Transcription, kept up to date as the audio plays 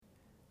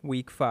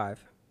Week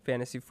 5,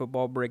 Fantasy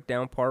Football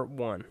Breakdown Part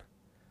 1.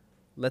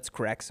 Let's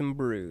crack some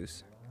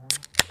brews.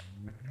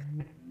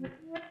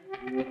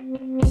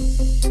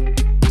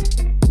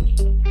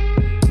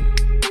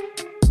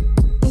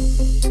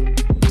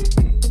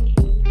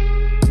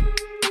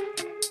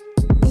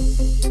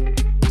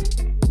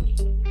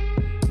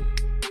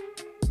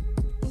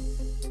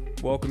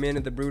 Welcome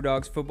into the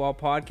Brewdogs Football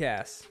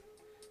Podcast.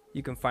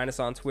 You can find us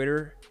on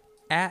Twitter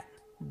at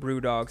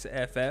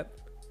BrewdogsFF.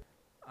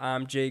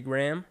 I'm Jay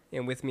Graham,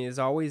 and with me as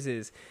always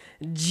is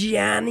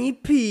Johnny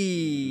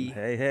P.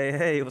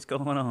 Hey, what's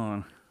going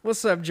on?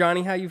 What's up,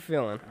 Johnny? How you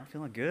feeling? I'm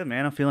feeling good,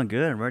 man. I'm feeling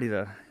good. I'm ready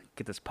to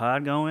get this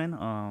pod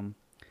going.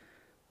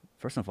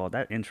 First of all,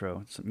 that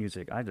intro, some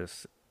music, can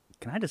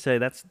I just say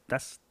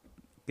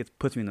it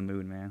puts me in the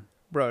mood, man.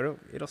 Bro,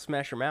 it'll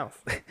smash your mouth.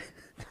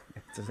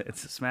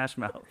 It's a smash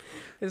mouth.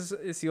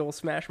 It's the old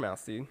smash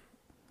mouth, dude.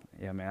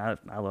 Yeah, man,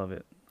 I love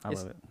it. I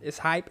love it. It's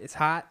hype. It's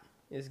hot.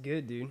 It's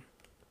good, dude.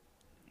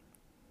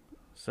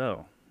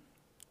 So,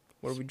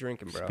 what are we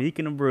drinking, bro?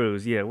 Speaking of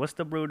brews, yeah, what's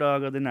the brew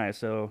dog of the night?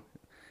 So,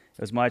 it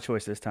was my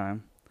choice this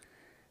time.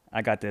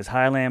 I got this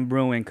Highland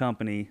Brewing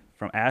Company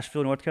from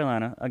Asheville, North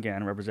Carolina.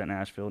 Again, representing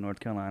Asheville, North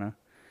Carolina.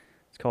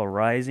 It's called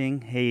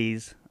Rising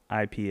Haze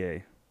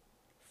IPA.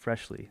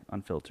 Freshly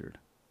unfiltered.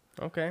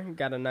 Okay,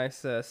 got a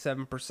nice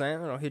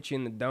 7%. It'll hit you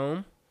in the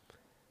dome.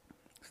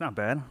 It's not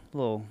bad. A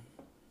little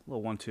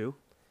 1-2.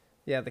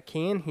 Yeah, the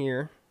can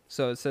here.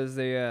 So it says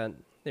they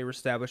were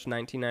established in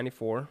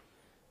 1994.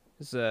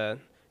 It's a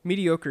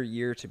mediocre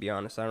year, to be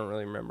honest. I don't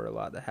really remember a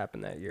lot that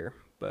happened that year,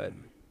 but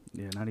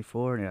Yeah,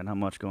 94. Yeah, not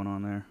much going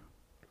on there.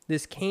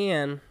 this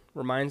can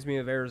reminds me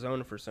of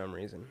Arizona for some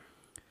reason.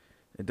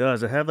 It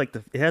does. It has like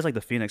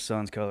the Phoenix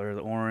Suns color,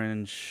 the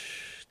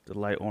orange, the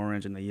light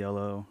orange, and the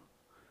yellow.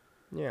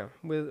 Yeah,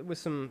 with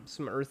some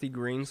earthy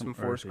green, some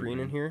forest green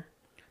in here.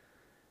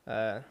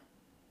 I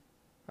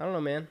don't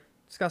know, man.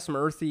 It's got some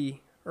earthy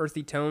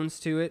tones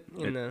to it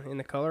in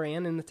the color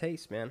and in the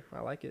taste, man. I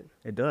like it.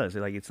 It does.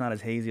 It's not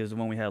as hazy as the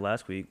one we had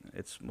last week.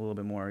 It's a little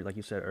bit more, like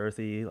you said,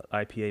 earthy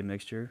IPA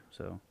mixture.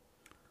 So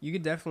You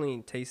could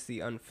definitely taste the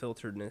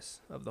unfilteredness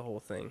of the whole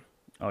thing.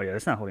 oh yeah,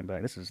 it's not holding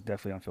back. This is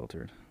definitely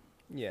unfiltered.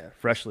 Yeah,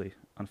 Freshly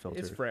unfiltered.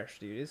 it's fresh,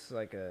 dude. It's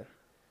like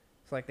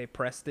they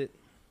pressed it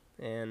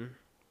and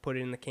put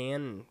it in the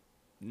can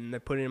and they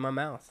put it in my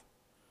mouth,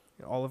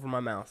 all over my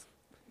mouth.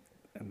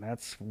 And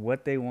that's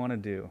what they want to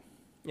do.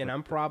 And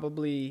I'm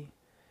probably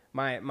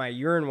my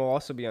urine will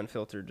also be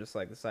unfiltered, just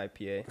like this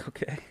IPA.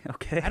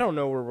 Okay. I don't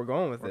know where we're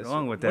going with We're this.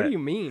 going with What that. do you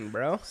mean,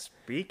 bro?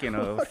 Speaking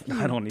of, What are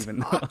I you don't even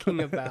know. talking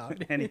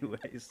about?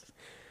 Anyways.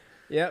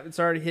 Yep, it's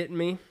already hitting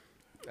me.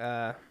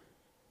 I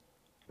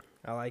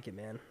like it,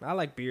 man. I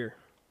like beer.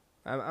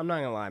 I'm not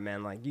gonna lie,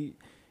 man. Like you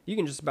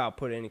can just about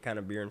put any kind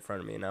of beer in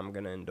front of me, and I'm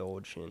gonna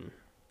indulge in.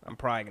 I'm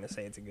probably gonna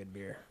say it's a good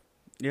beer.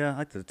 Yeah, I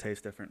like to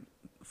taste different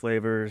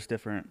flavors,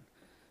 different,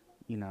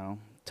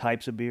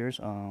 types of beers.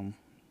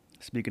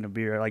 Speaking of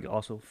beer, I like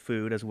also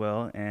food as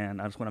well.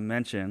 And I just want to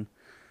mention,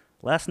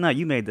 last night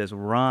you made this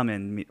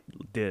ramen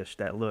dish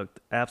that looked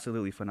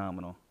absolutely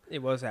phenomenal.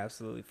 It was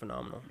absolutely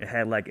phenomenal.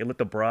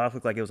 The broth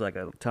looked like it was like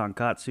a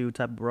tonkatsu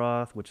type of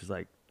broth, which is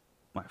like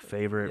my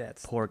favorite. Yeah,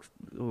 it's pork.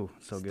 Ooh,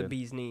 so It's good. the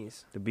bee's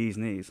knees. The bee's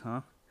knees,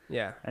 huh?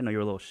 Yeah, I know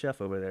you're a little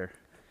chef over there.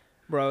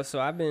 bro. So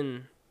I've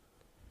been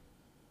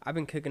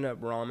cooking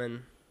up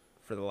ramen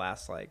for the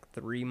last like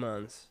 3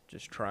 months,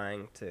 just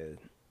trying to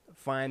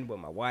find what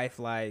my wife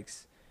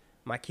likes.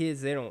 My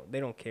kids, they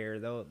don't care.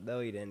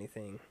 They'll eat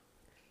anything,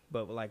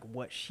 but like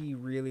what she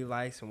really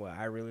likes and what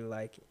I really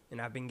like, and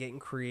I've been getting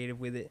creative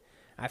with it.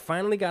 I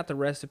finally got the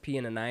recipe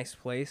in a nice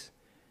place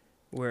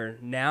where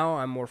now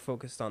I'm more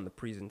focused on the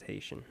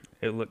presentation.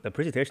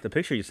 The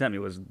picture you sent me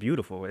was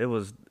beautiful.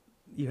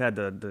 You had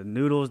the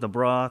noodles, the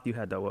broth, you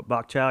had the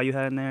bok chow you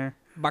had in there.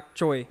 Bok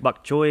choy.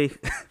 Bok choy.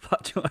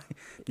 Bok choy.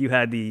 You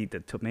had the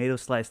tomato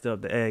sliced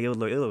up, the egg. It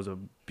was a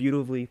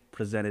beautifully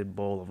presented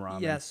bowl of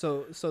ramen. Yeah,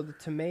 so the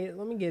tomato.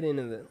 Let me get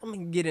into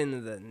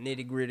the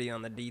nitty gritty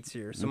on the deets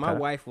here. So my Okay.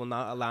 wife will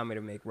not allow me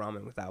to make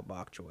ramen without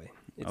bok choy.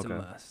 It's Okay. a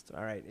must.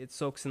 All right, it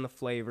soaks in the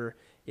flavor.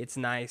 It's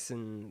nice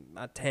and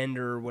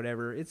tender or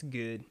whatever. It's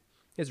good.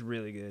 It's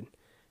really good.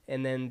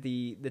 And then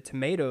the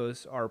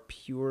tomatoes are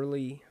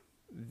purely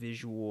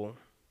visual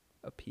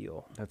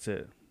appeal. That's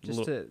it.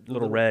 Just a a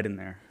little red in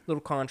there. Little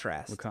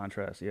contrast. Little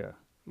contrast, yeah.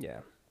 Yeah.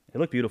 It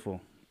looked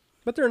beautiful.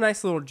 But they're a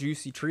nice little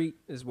juicy treat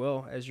as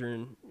well as you're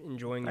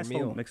enjoying your Nice meal.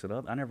 little mix it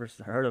up. I never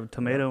heard of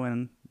tomato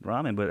and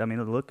ramen, but I mean,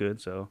 it looked good,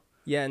 so.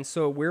 Yeah, and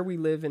so where we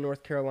live in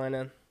North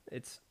Carolina,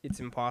 it's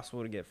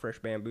impossible to get fresh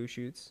bamboo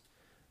shoots.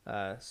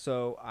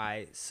 So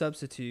I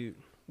substitute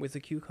with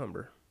a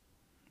cucumber.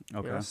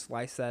 Okay. You know,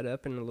 slice that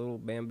up in a little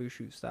bamboo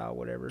shoot style,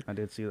 whatever. I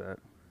did see that.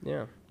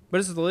 Yeah.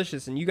 But it's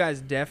delicious, and you guys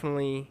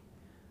definitely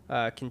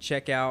can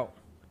check out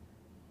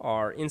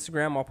our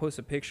Instagram. I'll post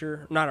a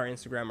picture. Not our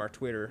Instagram, our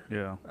Twitter.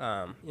 Yeah.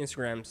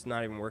 Instagram's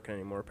not even working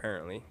anymore,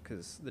 apparently,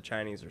 because the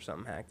Chinese or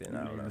something hacked in.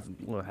 I don't know. It's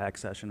a little hack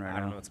session right I now.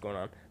 don't know what's going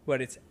on.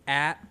 But it's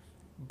at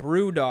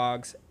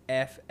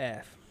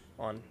BrewdogsFF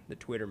on the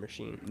Twitter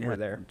machine. Yeah, We're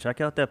there.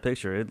 check out that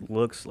picture. It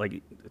looks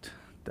like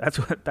that's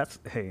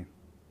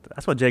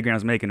what Jay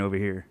Ground's making over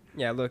here.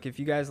 Yeah, look, if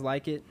you guys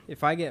like it,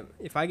 if I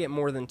get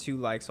more than 2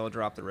 likes, I'll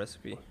drop the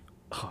recipe.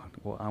 Oh,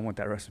 well, I want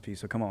that recipe,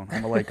 so come on.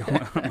 I'm gonna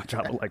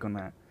drop a like on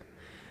that.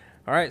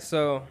 All right,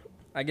 so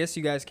I guess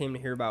you guys came to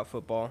hear about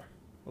football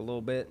a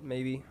little bit,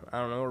 maybe. I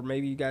don't know, or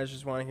maybe you guys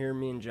just want to hear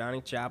me and Johnny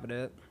chop it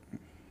up.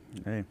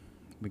 Hey,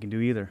 we can do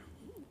either.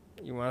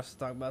 You want us to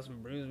talk about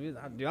some brews?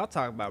 Dude, I'll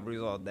talk about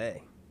brews all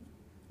day.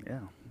 Yeah.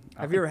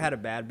 Have you ever had a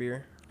bad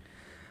beer?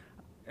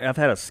 I've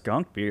had a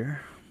skunk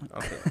beer.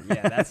 Okay,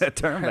 yeah, that's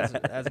Turn that's,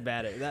 bad. that's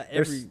bad.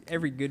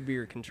 Every good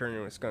beer can turn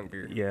into a skunk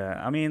beer.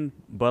 Yeah, I mean,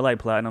 Bud Light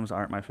Platinums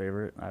aren't my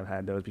favorite. I've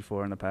had those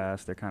before in the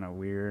past. They're kind of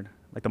weird.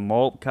 Like the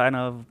malt kind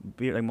of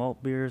beer, like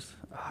malt beers.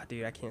 Oh,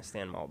 dude, I can't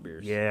stand malt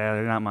beers. Yeah,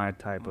 they're not my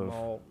type of.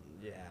 Malt,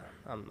 yeah,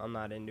 I'm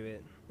not into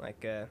it.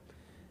 Like,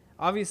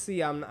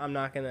 obviously, I'm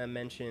not gonna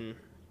mention,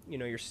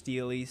 your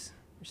Steelies,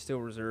 your Steel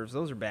Reserves.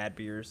 Those are bad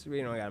beers. We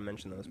don't gotta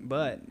mention those.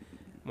 But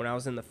when I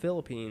was in the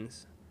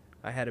Philippines,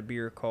 I had a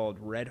beer called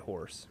Red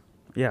Horse.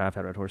 Yeah, I've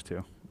had Red Horse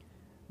too.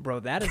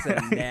 Bro, that is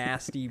a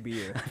nasty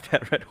beer. I've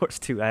had Red Horse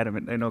too. I had them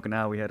in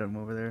Okinawa. We had them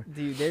over there.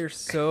 Dude, they're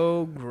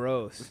so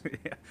gross.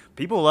 Yeah.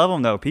 People love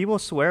them though. People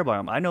swear by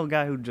them. I know a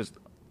guy who just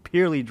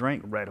purely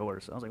drank Red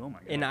Horse. I was like, oh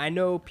my god. And I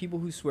know people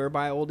who swear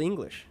by Old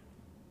English.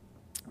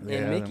 Yeah,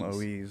 and them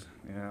Mickey's. OEs.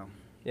 Yeah.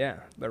 Yeah,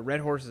 but Red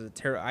Horse is a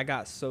terrible. I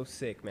got so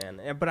sick, man.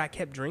 But I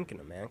kept drinking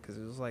them, man, because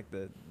it was like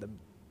the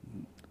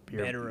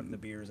Beer. better of the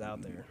beers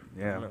out there. I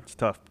Yeah, don't know. it's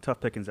tough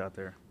pickings out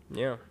there.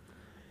 Yeah.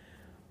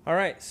 All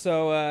right,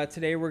 so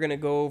today we're going to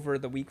go over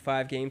the Week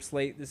 5 game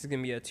slate. This is going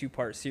to be a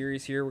 2-part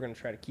series here. We're going to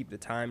try to keep the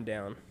time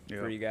down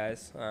for you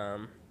guys.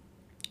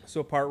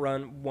 So part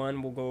 1,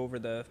 we'll go over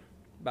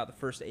about the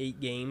first 8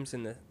 games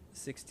in the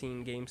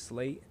 16-game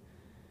slate.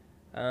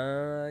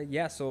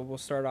 So we'll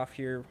start off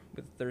here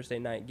with the Thursday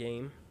night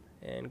game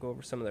and go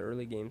over some of the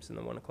early games in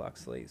the 1 o'clock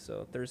slate.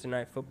 So Thursday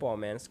night football,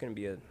 man, it's going to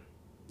be a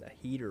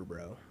heater,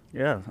 bro.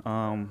 Yeah,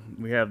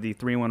 we have the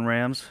 3-1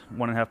 Rams,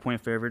 1.5-point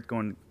favorite,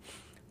 going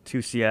to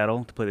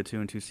Seattle to play the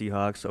 2-2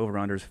 Seahawks.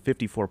 Over-under is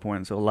 54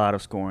 points, so a lot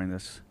of scoring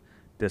this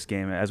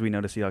game. As we know,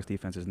 the Seahawks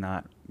defense is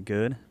not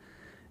good.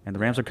 And the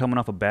Rams are coming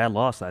off a bad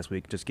loss last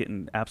week, just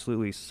getting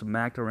absolutely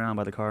smacked around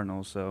by the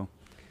Cardinals. So,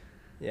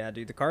 yeah,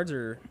 dude, the Cards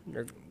they're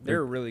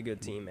a really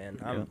good team, man.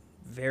 I'm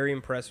very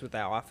impressed with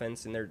that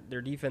offense, and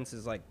their defense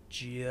is like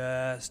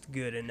just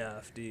good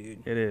enough,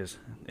 dude. It is.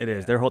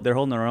 They're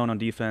holding their own on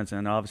defense,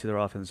 and obviously their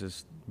offense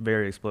is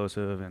very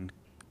explosive. And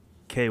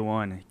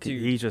K1,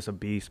 Dude, he's just a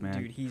beast,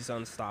 man. Dude, he's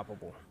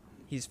unstoppable.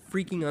 He's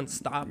freaking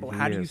unstoppable.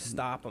 How do you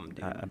stop him,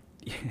 dude?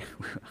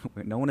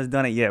 No one has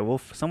done it yet.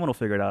 Someone will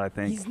figure it out, I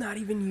think. He's not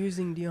even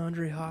using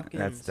DeAndre Hopkins.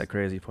 That's the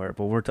crazy part.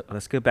 But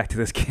let's get back to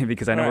this game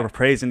because I know All we're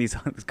praising these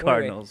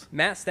Cardinals. Wait.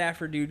 Matt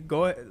Stafford, dude,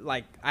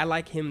 I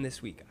like him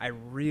this week. I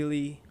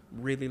really,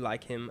 really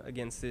like him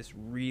against this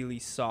really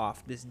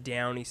soft, this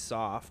downy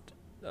soft,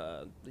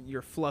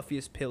 your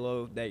fluffiest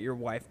pillow that your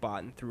wife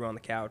bought and threw on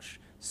the couch,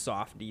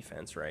 soft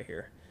defense right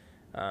here.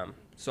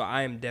 So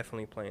I am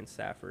definitely playing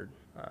Stafford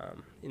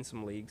in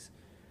some leagues.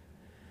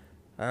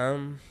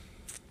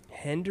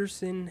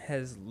 Henderson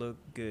has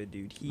looked good,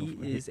 dude. He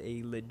is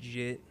a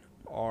legit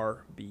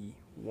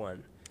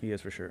RB1. He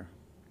is for sure.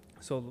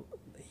 So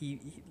he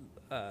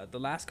the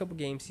last couple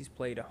games he's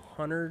played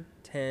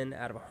 110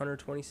 out of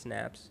 120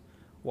 snaps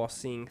while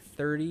seeing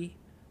 30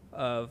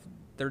 of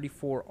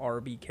 34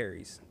 RB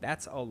carries.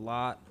 That's a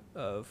lot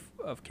of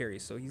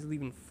carries. So he's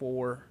leaving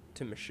 4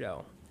 to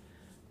Michelle.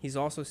 He's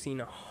also seen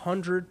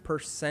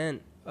 100%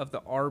 of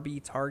the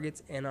RB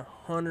targets and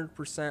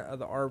 100% of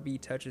the RB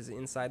touches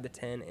inside the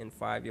 10 and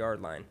 5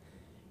 yard line.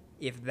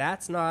 If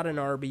that's not an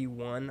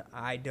RB1,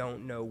 I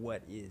don't know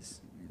what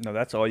is. No,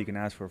 that's all you can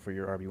ask for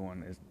your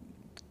RB1 is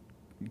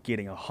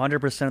getting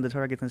 100% of the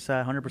targets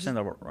inside, 100%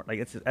 of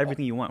it's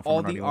everything you want from all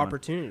an RB1. the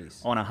opportunities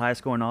On a high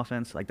scoring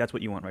offense, that's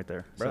what you want right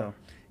there. Bro. So,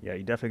 yeah,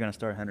 you're definitely going to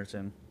start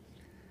Henderson.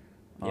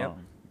 Yep.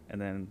 And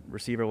then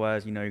receiver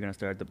wise, you're going to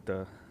start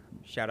the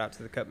shout out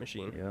to the Cup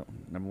machine. Yep,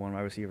 number 1 wide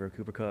receiver,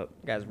 Cooper Kupp.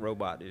 Guy's a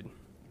robot, dude.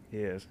 He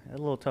is. Had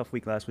a little tough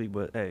week last week,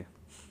 but hey,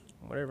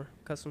 whatever.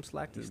 Cut some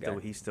slack to this guy.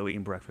 He's still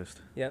eating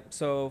breakfast. Yep.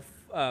 So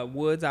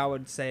Woods, I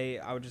would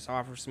just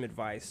offer some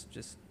advice.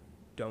 Just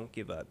don't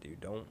give up,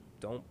 dude.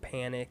 Don't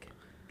panic.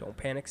 Don't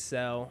panic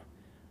sell.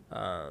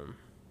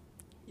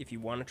 If you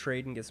want to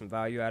trade and get some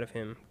value out of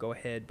him, go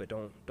ahead, but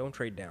don't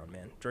trade down,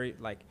 man.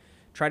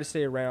 Try to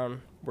stay around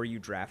where you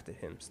drafted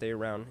him. Stay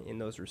around in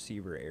that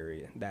receiver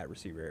area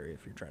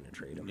if you're trying to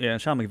trade him. Yeah,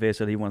 and Sean McVay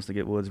said he wants to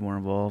get Woods more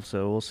involved,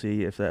 so we'll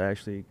see if that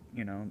actually,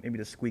 maybe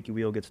the squeaky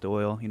wheel gets the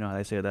oil. You know how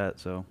they say that,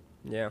 so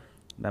yeah,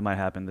 that might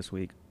happen this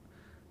week.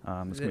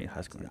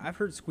 I've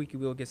heard squeaky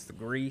wheel gets the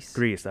grease.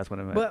 Grease, that's what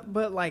I meant.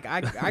 But like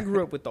I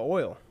grew up with the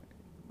oil,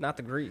 not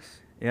the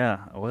grease. Yeah,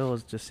 oil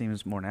just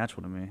seems more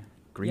natural to me.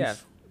 Grease. Yeah,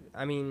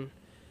 I mean.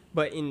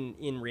 But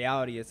in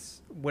reality,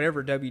 it's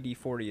whatever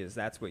WD-40 is.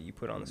 That's what you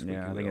put on the squeaky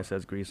wheel. Yeah, I think it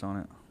says grease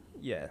on it.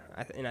 Yeah,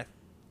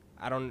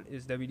 I don't.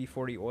 Is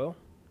WD-40 oil?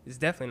 It's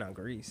definitely not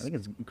grease. I think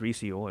it's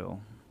greasy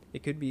oil.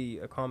 It could be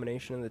a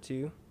combination of the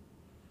two.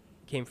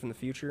 Came from the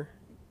future.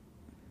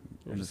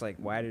 They're just like,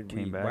 why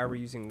are we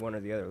using one or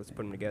the other? Let's put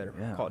them together.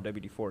 Yeah. Call it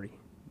WD-40.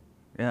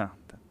 Yeah,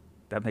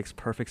 that makes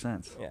perfect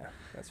sense. Yeah,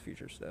 that's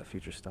future stuff.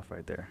 Future stuff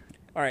right there.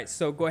 All right,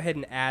 so go ahead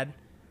and add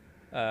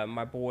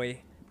my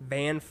boy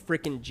Van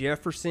frickin'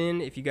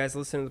 Jefferson. If you guys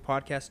listened to the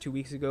podcast 2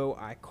 weeks ago,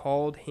 I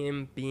called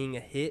him being a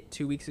hit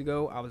 2 weeks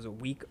ago. I was a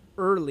week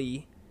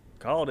early.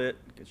 Called it.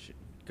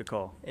 Good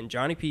call. And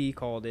Johnny P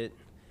called it.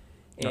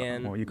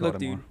 And you called look, it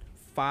dude, more.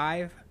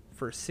 5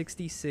 for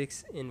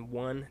 66 in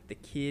 1. The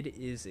kid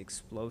is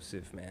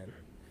explosive, man.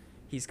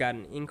 He's got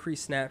an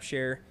increased snap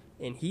share,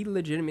 and he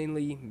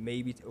legitimately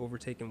may be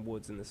overtaking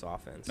Woods in this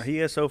offense. He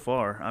is so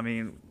far. I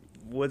mean,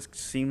 Woods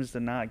seems to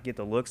not get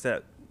the looks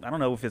that, I don't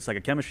know if it's like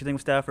a chemistry thing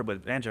with Stafford,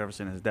 but Van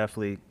Jefferson has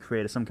definitely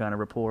created some kind of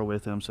rapport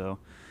with him. So,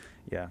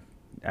 yeah,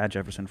 add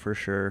Jefferson for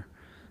sure.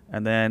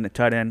 And then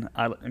tight end,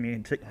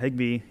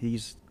 Higbee,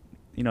 he's,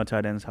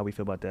 tight ends, how we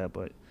feel about that,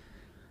 but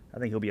I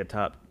think he'll be a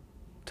top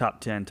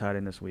 10 tight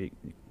end this week.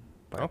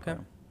 Okay.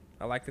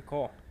 I like the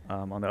call.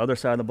 On the other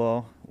side of the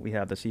ball, we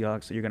have the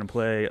Seahawks. So you're going to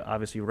play,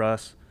 obviously,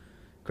 Russ.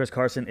 Chris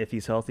Carson, if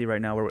he's healthy right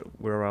now,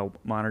 we're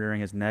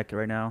monitoring his neck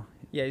right now.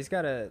 Yeah, he's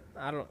got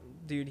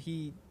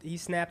he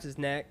snapped his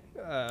neck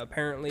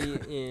apparently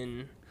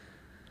in,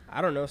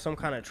 I don't know, some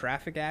kind of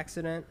traffic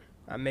accident.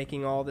 I'm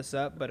making all this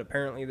up, but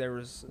apparently there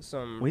was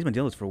some. Well, he's been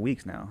dealing with this for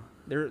weeks now.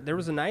 There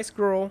was a nice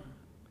girl,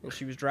 and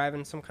she was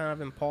driving some kind of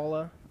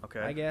Impala,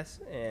 Okay. I guess,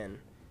 and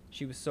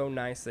she was so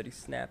nice that he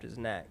snapped his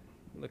neck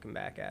looking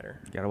back at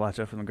her. You got to watch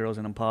out for the girls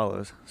in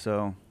Impalas.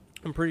 So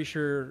I'm pretty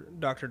sure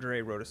Dr.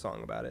 Dre wrote a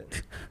song about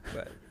it,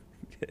 but.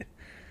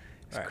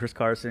 So Right. Chris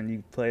Carson,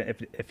 you play.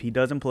 If he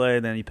doesn't play,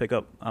 then you pick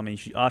up. I mean, you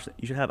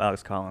should have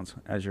Alex Collins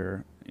as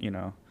your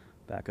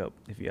backup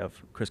if you have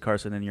Chris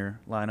Carson in your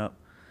lineup,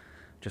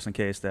 just in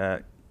case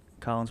that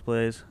Collins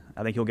plays.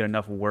 I think he'll get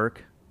enough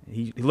work.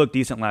 He looked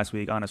decent last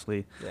week,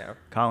 honestly. Yeah.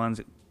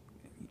 Collins,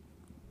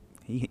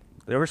 they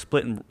were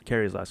splitting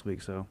carries last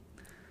week, so.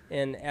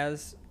 And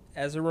as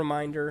a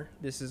reminder,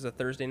 this is a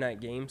Thursday night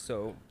game,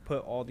 so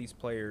put all these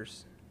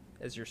players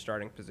as your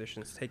starting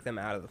positions. Take them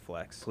out of the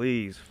flex.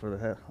 Please, for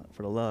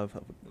the love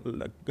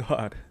of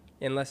God.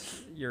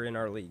 Unless you're in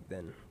our league,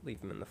 then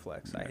leave them in the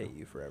flex. I hate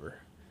you forever.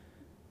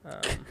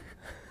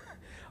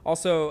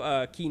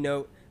 Also, key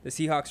note, the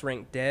Seahawks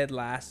rank dead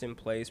last in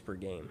plays per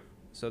game.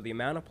 So the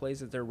amount of plays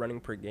that they're running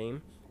per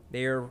game,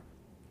 they're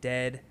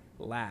dead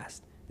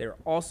last. They're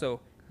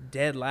also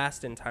dead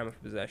last in time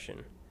of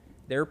possession.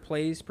 Their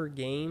plays per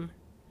game,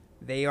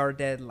 they are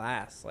dead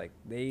last. Like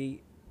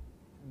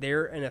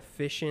they're an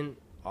efficient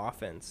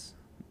offense.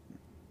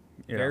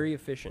 Yeah. Very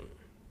efficient.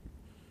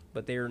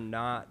 But they're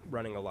not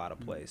running a lot of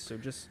plays. So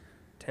just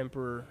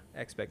temper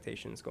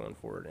expectations going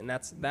forward. And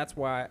that's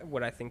why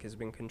what I think has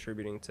been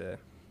contributing to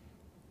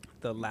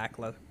the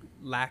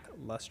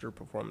lackluster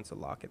performance of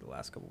Lockett the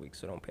last couple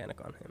weeks, so don't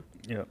panic on him.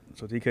 Yeah,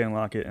 so DK and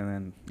Lockett, and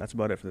then that's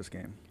about it for this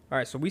game. All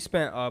right, so we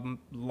spent a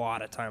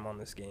lot of time on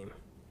this game.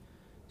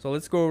 So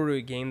let's go over to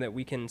a game that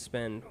we can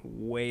spend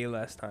way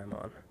less time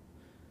on.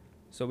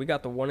 So we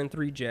got the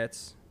 1-3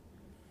 Jets,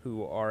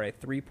 who are a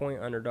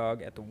 3-point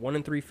underdog at the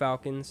 1-3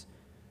 Falcons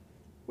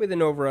with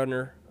an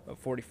over-under of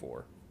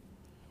 44.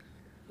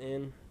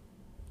 And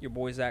your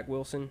boy Zach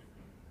Wilson,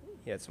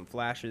 he had some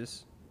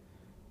flashes.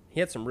 He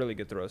had some really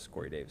good throws to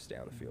Corey Davis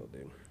down the field,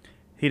 dude.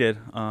 He did.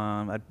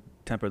 I'd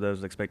temper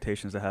those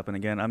expectations to happen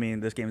again. I mean,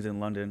 this game's in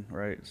London,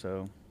 right?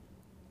 So.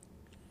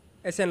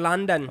 It's in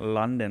London.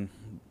 London,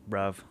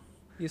 bruv.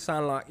 You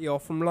sound like you're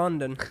from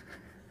London.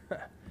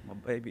 My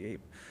baby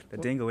ate. The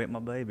dingo ate my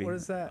baby. What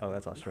is that? Oh,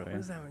 that's Australia. What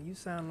is that? You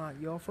sound like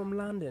you're from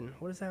London.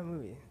 What is that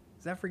movie?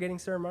 Is that Forgetting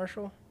Sarah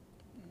Marshall?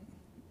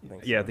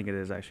 Yeah, I think it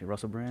is actually.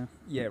 Russell Brand?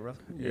 Yeah,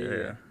 Russell.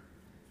 Yeah.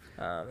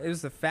 It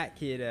was the fat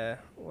kid.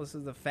 This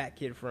is the fat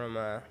kid from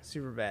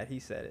Superbad. He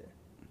said it.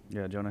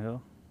 Yeah, Jonah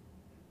Hill?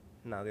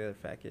 No, the other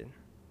fat kid.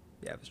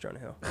 Yeah, it was Jonah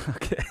Hill.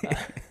 Okay.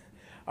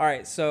 All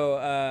right,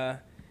 so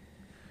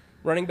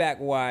running back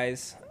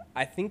wise,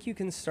 I think you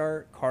can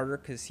start Carter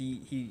because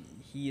he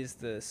is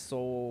the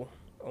sole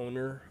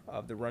owner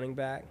of the running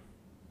back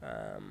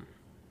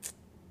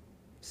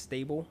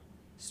stable.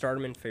 Start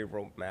him in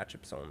favorable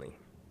matchups only.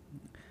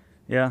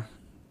 Yeah.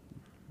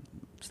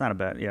 It's not a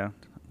bad, yeah.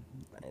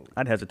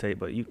 I'd hesitate,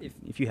 but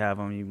if you have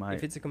him, you might.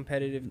 If it's a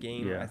competitive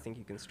game, Yeah. I think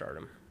you can start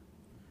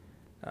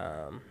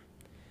him.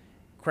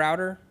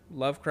 Crowder,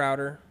 love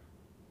Crowder.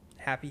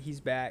 Happy he's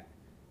back.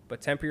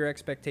 But temper your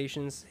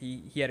expectations.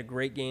 He had a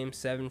great game,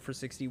 7 for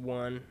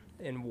 61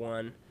 and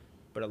 1.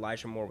 But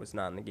Elijah Moore was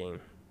not in the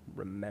game.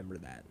 Remember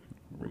that.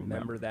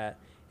 Remember that.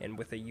 And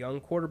with a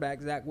young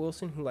quarterback, Zach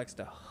Wilson, who likes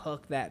to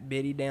huck that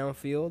bitty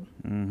downfield,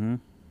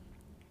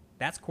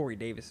 that's Corey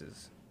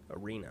Davis's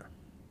arena.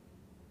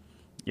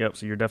 Yep,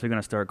 so you're definitely going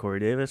to start Corey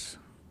Davis.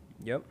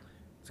 Yep.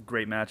 It's a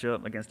great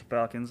matchup against the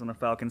Falcons on the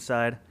Falcons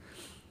side.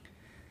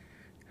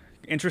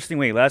 Interesting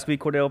week. Last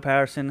week, Cordell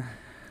Patterson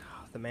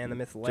The man, the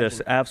myth, the legend.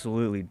 just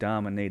absolutely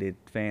dominated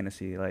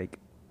fantasy. Like,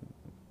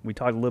 we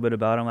talked a little bit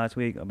about him last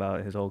week,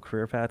 about his whole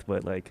career path,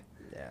 but, like,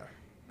 Yeah.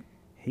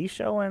 he's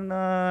showing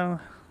a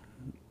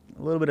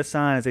little bit of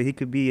signs that he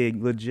could be a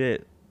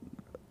legit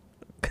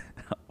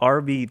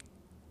RB.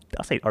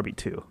 I'll say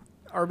RB2.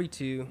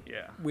 RB2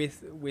 Yeah.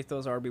 with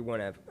those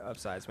RB1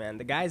 upsides, man.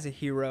 The guy's a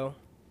hero.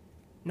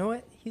 You know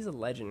what? He's a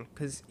legend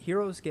because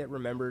heroes get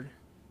remembered,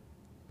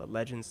 but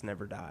legends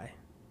never die.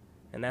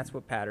 And that's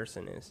what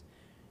Patterson is.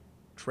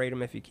 Trade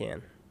him if you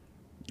can.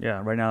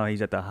 Yeah, right now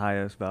he's at the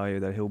highest value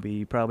that he'll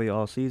be probably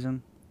all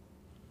season.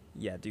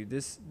 Yeah, dude,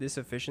 this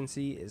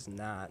efficiency is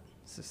not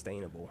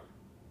sustainable.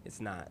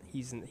 It's not.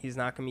 He's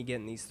not going to be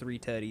getting these 3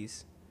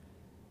 tutties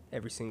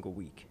every single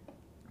week.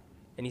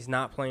 And he's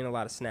not playing a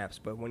lot of snaps,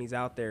 but when he's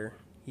out there,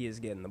 he is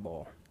getting the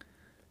ball.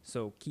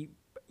 So keep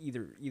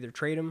either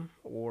trade him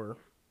or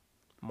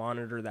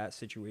monitor that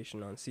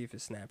situation on see if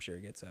his snap share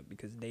gets up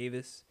because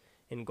Davis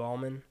and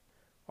Gallman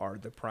are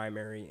the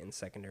primary and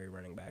secondary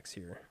running backs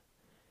here.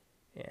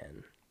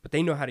 But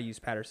they know how to use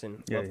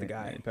Patterson. Love the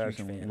guy.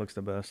 Patterson looks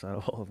the best out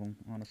of all of them,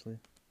 honestly.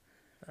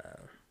 I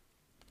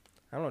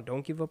don't know.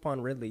 Don't give up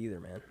on Ridley either,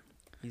 man.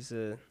 He's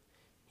a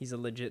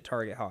legit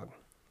target hog.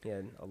 He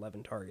had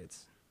 11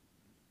 targets.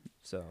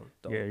 So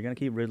don't. Yeah, you're gonna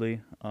keep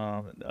Ridley.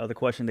 The other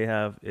question they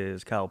have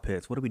is Kyle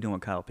Pitts. What are we doing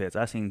with Kyle Pitts?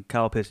 I've seen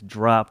Kyle Pitts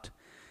dropped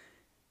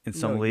in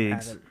some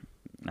leagues. Haven't.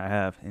 I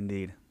have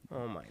indeed.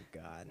 Oh my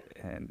God.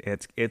 And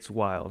it's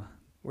wild.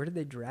 Where did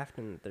they draft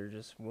him that they're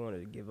just willing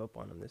to give up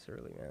on him this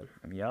early, man?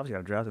 I mean, you obviously got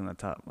to draft him in the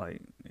top,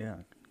 a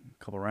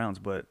couple rounds.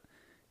 But,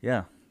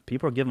 yeah,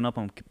 people are giving up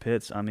on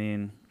Pitts. I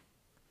mean,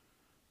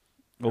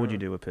 what would you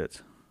do with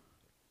Pitts?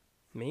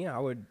 Me, I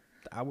would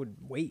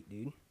wait,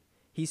 dude.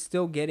 He's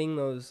still getting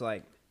those,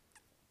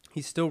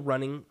 he's still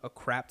running a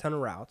crap ton of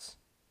routes.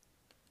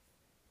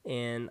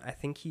 And I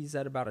think he's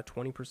at about a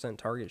 20%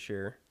 target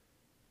share,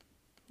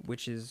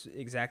 which is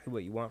exactly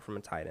what you want from a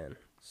tight end.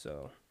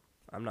 So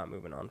I'm not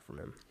moving on from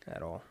him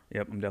at all.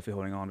 Yep, I'm definitely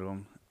holding on to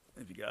him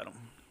if you got him.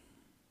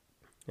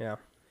 Yeah.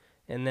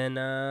 And then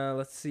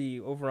let's see,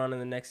 over on in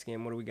the next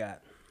game, what do we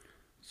got?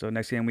 So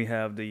next game we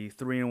have the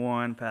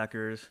 3-1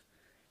 Packers,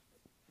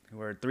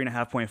 who are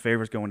 3.5-point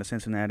favorites going to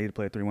Cincinnati to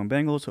play 3-1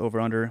 Bengals, over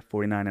under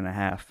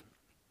 49.5.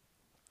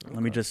 Okay.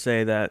 Let me just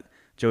say that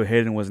Joe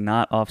Hayden was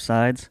not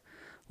offsides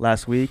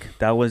last week.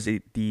 That was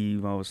the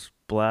most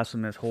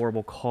blasphemous,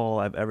 horrible call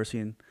I've ever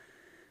seen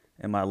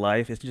in my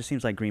life. It just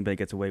seems like Green Bay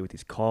gets away with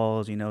these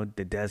calls. Did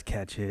Dez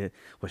catch it?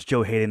 Was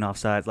Joe Hayden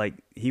offsides?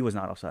 He was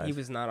not offsides. He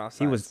was not offsides.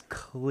 He was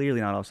clearly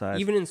not offsides.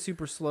 Even in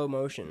super slow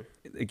motion,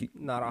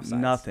 not offsides.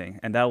 Nothing.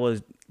 And that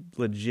was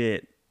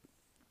legit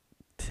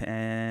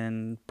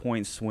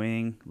 10-point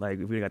swing.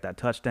 If we got that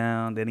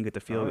touchdown, they didn't get the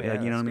field. Oh,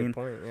 yeah, you know what I mean?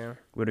 Point, yeah.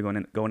 We would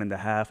have going into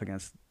half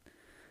against.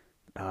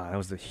 That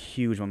was a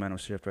huge momentum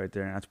shift right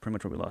there, and that's pretty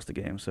much where we lost the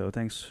game. So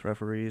thanks,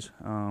 referees.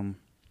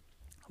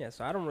 Yeah,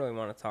 so I don't really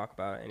want to talk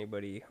about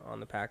anybody on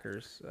the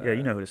Packers. Yeah,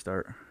 you know who to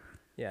start.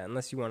 Yeah,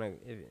 unless you want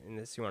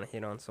to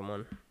hit on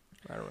someone,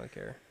 I don't really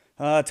care.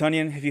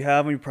 Tunyon, if you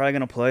have him, you're probably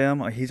gonna play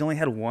him. He's only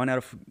had one out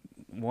of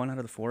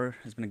the 4.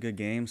 It's been a good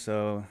game,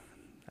 so.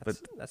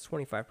 That's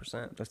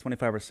 25%. That's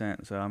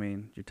 25%. So I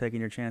mean, you're taking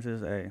your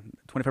chances. Hey,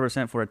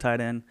 25% for a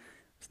tight end,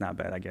 it's not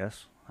bad, I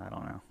guess. I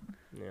don't know.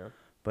 Yeah.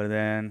 But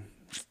then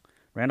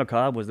Randall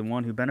Cobb was the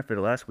one who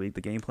benefited last week.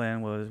 The game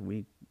plan was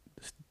we,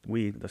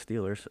 the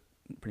Steelers,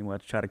 pretty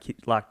much try to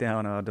lock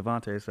down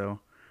Devontae. So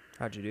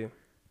how'd you do?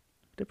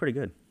 Did pretty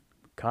good.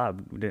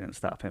 Cobb didn't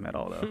stop him at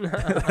all, though.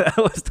 That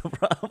was the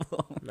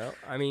problem. No,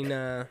 I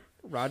mean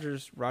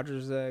Rodgers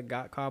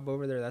got Cobb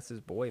over there. That's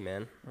his boy,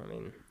 man. I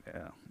mean,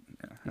 yeah.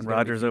 And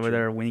Rodgers over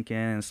there winking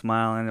and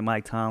smiling, and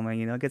Mike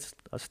Tomlin, gets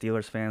us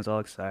Steelers fans all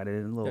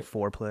excited. A little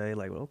foreplay,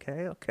 okay.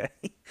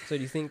 So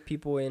do you think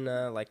people in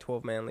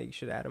 12-man league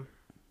should add him?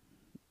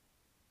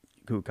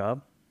 Who,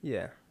 Cobb?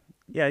 Yeah.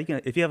 Yeah, you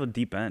can if you have a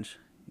deep bench.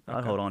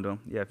 I'll hold on to him.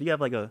 Yeah, if you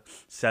have a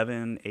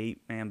 7-8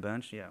 man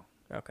bench, yeah.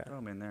 Okay. Throw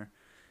him in there.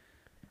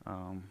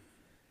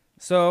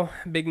 So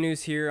big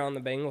news here on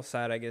the Bengals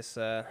side, I guess.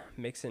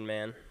 Mixon,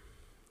 man,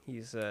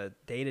 he's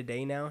day to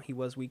day now. He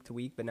was week to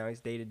week, but now he's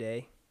day to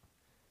day.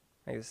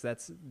 I guess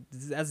that's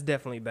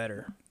definitely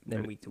better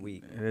than week to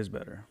week. It is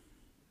better.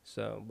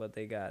 So, but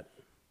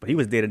he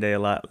was day to day a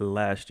lot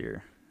last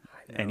year,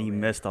 and he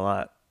missed a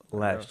lot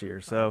last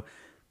year. So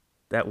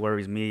that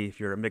worries me. If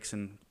you're a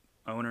Mixon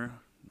owner,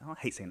 I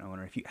hate saying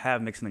owner. If you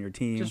have Mixon on your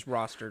team, just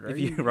rostered. If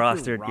you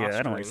rostered, yeah,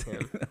 I don't like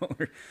saying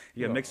owner.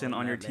 You have Mixon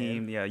on your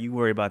team, yeah, you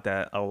worry about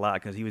that a lot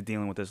because he was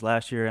dealing with this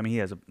last year. I mean, he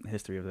has a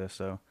history of this.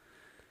 So,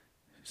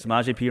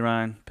 Samaje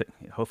Perine,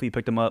 hopefully he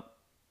picked him up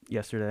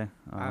yesterday.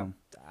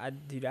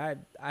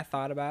 I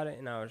thought about it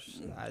and I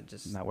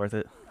just not worth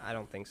it. I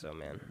don't think so,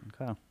 man.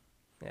 Okay.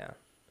 Yeah.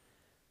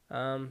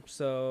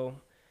 So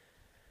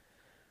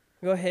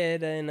go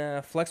ahead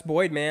and flex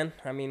Boyd, man.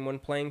 I mean, when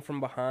playing from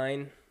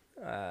behind,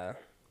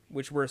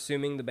 which we're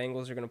assuming the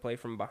Bengals are going to play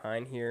from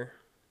behind here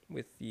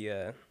with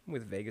the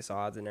with Vegas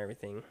odds and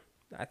everything.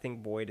 I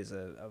think Boyd is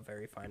a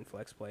very fine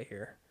flex play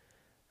here.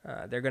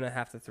 They're going to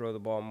have to throw the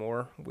ball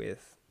more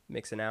with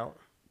Mixon out,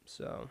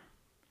 so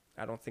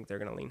I don't think they're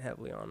going to lean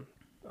heavily on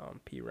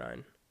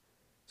Perine.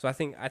 So I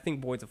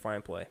think Boyd's a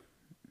fine play.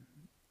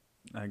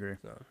 I agree.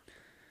 So.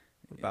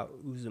 about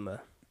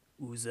Uzuma.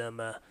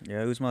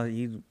 Yeah, Uzma,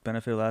 he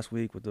benefited last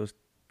week with those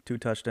 2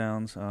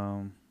 touchdowns.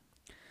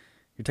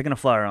 You're taking a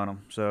flyer on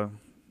him. So,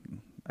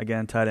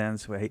 again, tight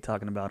ends, I hate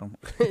talking about them.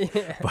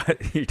 Yeah.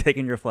 But you're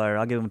taking your flyer.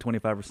 I'll give him a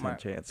 25% My-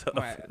 chance.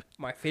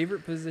 My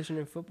favorite position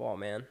in football,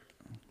 man,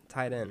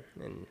 tight end,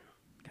 and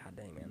god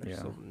dang, man, there's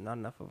Yeah. so not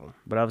enough of them.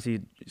 But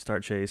obviously, you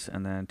start Chase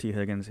and then T.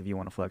 Higgins if you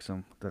want to flex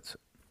him. That's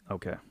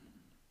okay.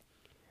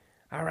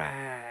 All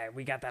right,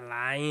 we got the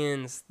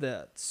Lions,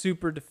 the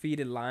super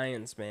defeated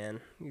Lions,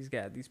 man.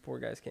 These poor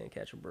guys can't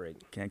catch a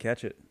break. Can't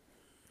catch it.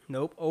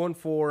 Nope,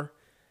 0-4,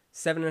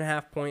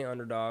 7.5 point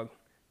underdog,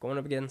 going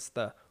up against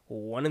the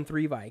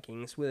 1-3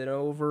 Vikings with an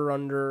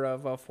over/under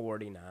of a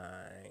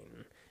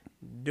 49.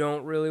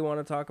 Don't really want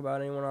to talk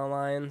about anyone on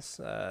Lions.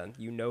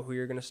 You know who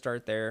you're going to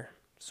start there.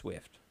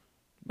 Swift.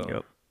 Boom.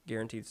 Yep.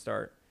 Guaranteed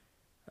start.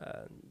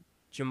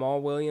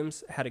 Jamal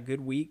Williams had a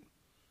good week,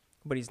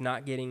 but he's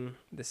not getting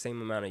the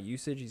same amount of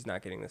usage. He's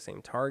not getting the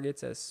same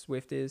targets as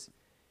Swift is.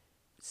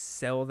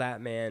 Sell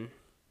that man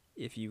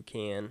if you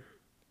can,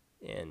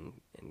 and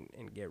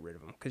get rid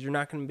of him, because you're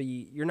not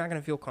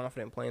gonna feel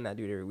confident playing that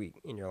dude every week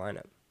in your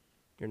lineup.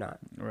 You're not.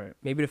 Right.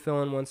 Maybe to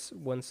fill in once.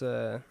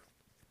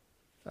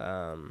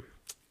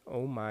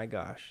 Oh my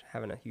gosh,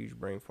 having a huge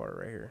brain fart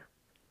right here.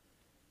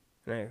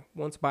 Anyway,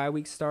 once bye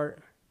weeks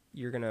start,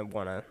 you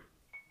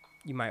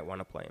might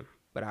wanna play him,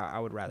 but I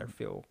would rather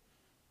feel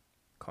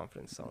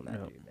confident selling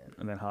that dude, man.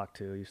 And then Hawk,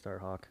 too. You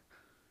start Hawk.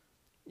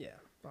 Yeah,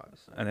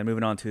 obviously. And then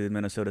moving on to the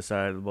Minnesota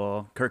side of the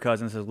ball, Kirk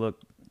Cousins has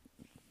looked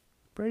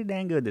pretty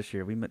dang good this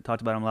year. We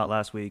talked about him a lot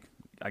last week.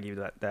 I gave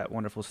you that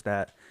wonderful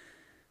stat.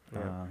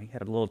 Yeah. He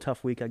had a little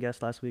tough week, I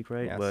guess, last week,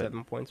 right? Yeah, But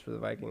 7 points for the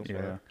Vikings.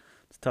 yeah, Man.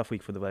 it's a tough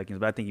week for the Vikings,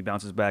 but I think he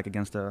bounces back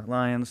against the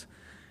Lions.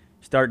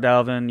 You start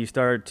Dalvin, you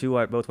start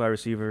both wide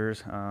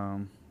receivers,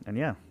 and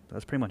yeah,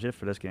 that's pretty much it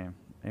for this game.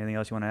 Anything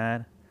else you want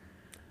to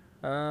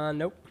add?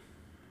 Nope.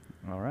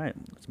 All right,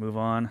 let's move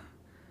on.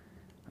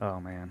 Oh,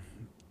 man.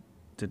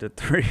 To the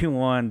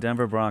 3-1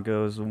 Denver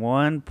Broncos,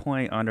 1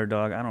 point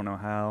underdog. I don't know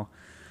how.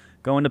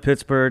 Going to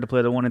Pittsburgh to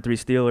play the 1-3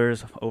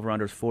 Steelers.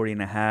 Over-under is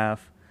 40.5.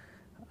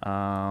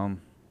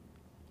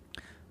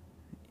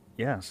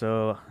 Yeah,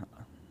 so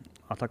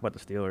I'll talk about the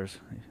Steelers,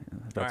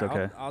 if that's All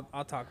right, okay.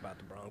 I'll talk about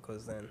the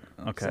Broncos then.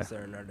 Okay. Since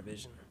they're in our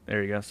division.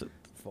 There you go. So,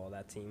 For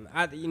that team.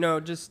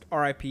 Just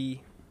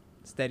R.I.P.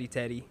 Steady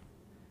Teddy.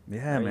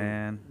 yeah, I mean,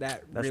 man.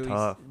 That's really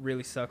tough.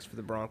 Really sucks for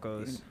the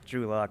Broncos.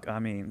 Drew Lock, I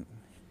mean,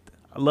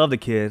 I love the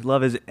kid.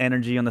 Love his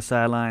energy on the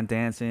sideline,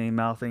 dancing,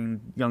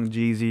 mouthing Young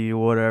Jeezy or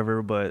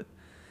whatever, but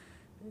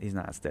he's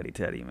not Steady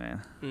Teddy,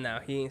 man. No,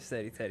 he ain't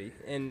Steady Teddy.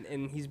 And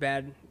he's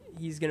bad.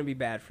 He's going to be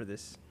bad for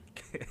this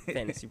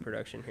fantasy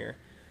production here.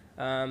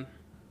 I'd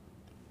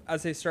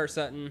say start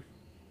Sutton.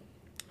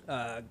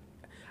 I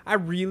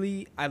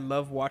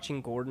love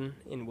watching Gordon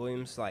and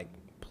Williams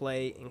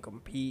play and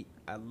compete.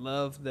 I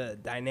love the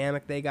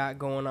dynamic they got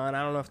going on.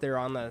 I don't know if they're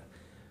on the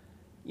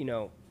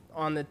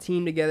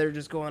team together,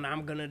 just going,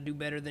 I'm gonna do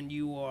better than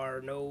you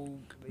are.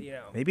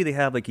 Maybe they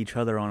have each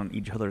other on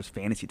each other's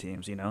fantasy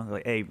teams.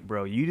 Like, hey,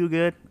 bro, you do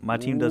good, my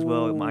team does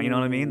well. You know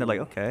what I mean? They're like,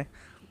 okay,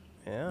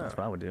 Yeah, that's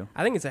what I would do.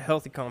 I think it's a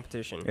healthy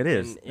competition. It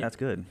is. And That's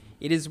good.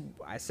 It is.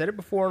 I said it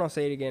before and I'll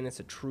say it again. It's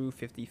a true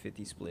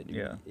 50-50 split. Dude.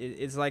 Yeah.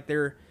 It's like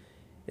they're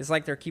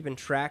keeping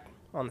track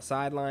on the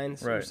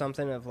sidelines or Right.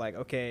 something of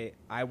okay,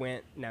 I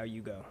went, now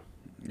you go.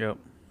 Yep.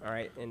 All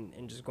right,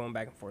 and just going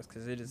back and forth,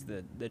 because it is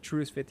the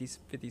truest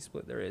 50-50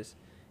 split there is.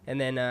 And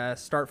then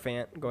start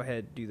Fant, go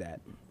ahead, do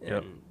that. And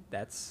Yep.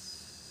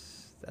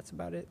 that's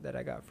about it that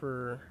I got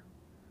for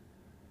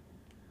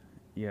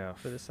Yeah.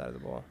 this side of the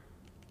ball.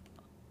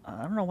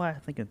 I don't know why I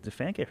think did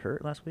Fant get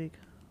hurt last week?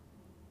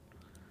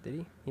 Did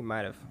he? He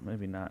might have.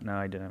 Maybe not. No,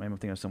 I didn't. Maybe I'm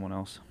thinking of someone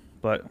else.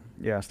 But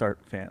yeah, start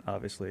Fant,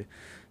 obviously.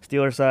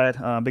 Steelers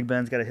side, Big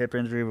Ben's got a hip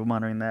injury. We're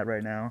monitoring that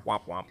right now.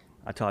 Womp womp.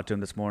 I talked to him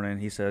this morning.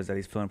 He says that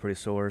he's feeling pretty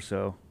sore,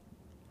 so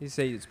You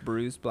say it's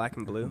bruised, black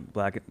and blue?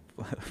 black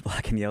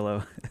and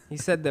yellow. He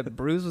said the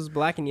bruise was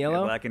black and yellow?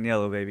 Yeah, black and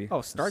yellow, baby.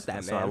 Oh, start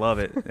that, So I man. love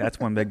it. That's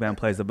when Big Ben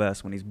plays the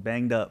best, when he's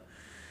banged up.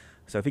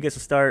 So if he gets a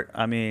start,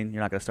 I mean,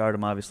 you're not going to start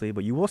him, obviously,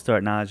 but you will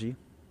start Najee.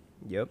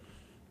 Yep.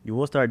 You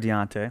will start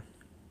Deontay.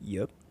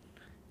 Yep.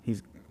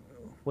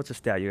 What's the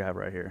stat you have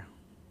right here?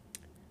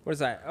 What is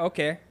that?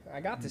 Okay, I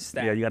got this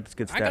stat. Yeah, you got this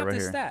good I stat got right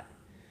this here. stat.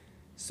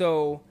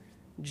 So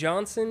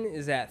Johnson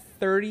is at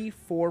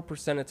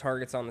 34% of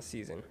targets on the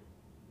season,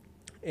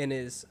 and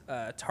his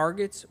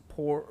targets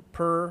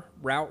per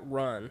route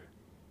run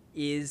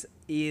is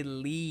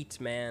elite,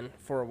 man,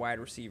 for a wide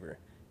receiver.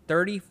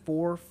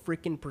 34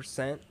 freaking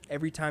percent.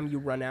 Every time you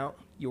run out,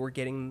 you're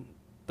getting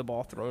the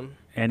ball thrown.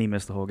 And he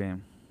missed the whole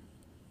game.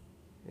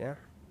 Yeah.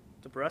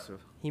 It's impressive.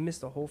 He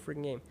missed the whole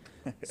freaking game.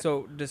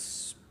 So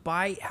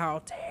despite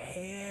how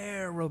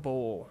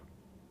terrible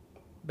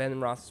Ben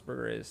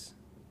Roethlisberger is,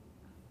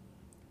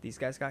 these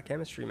guys got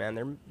chemistry,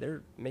 man.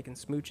 They're making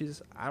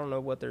smooches. I don't know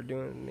what they're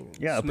doing.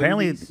 Yeah,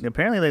 Smoothies.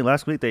 apparently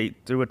last week they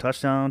threw a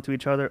touchdown to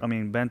each other. I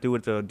mean, Ben threw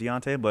it to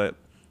Deontay, but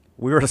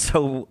we were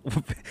so,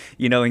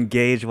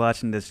 engaged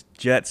watching this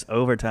Jets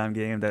overtime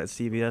game that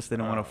CBS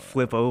didn't want to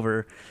flip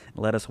over and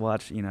let us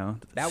watch,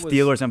 That was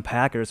Steelers and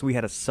Packers. We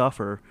had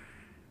to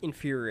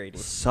infuriating.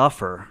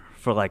 suffer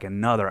for like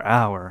another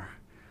hour.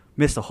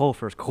 Missed the whole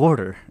first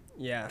quarter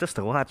Yeah. just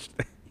to watch,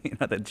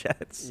 the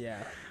Jets.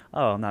 Yeah.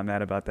 Oh, I'm not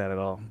mad about that at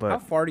all. How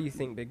But far do you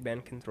think Big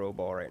Ben can throw a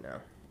ball right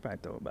now? probably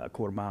throw about a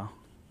quarter mile.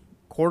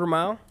 Quarter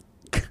mile?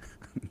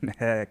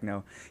 Heck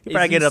no.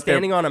 Is he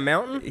standing on a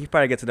mountain? He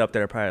probably gets it up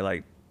there probably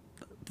like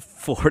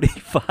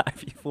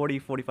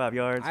 45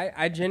 yards.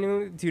 I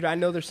genuinely, dude, I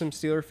know there's some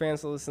Steeler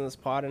fans that listen to this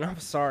pod, and I'm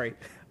sorry,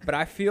 but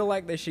I feel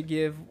like they should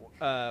give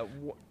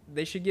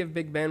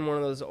Big Ben one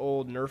of those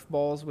old Nerf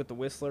balls with the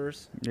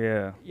whistlers.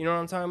 Yeah. You know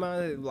what I'm talking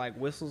about? It, like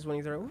whistles when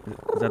you throw.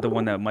 Is that the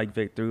one that Mike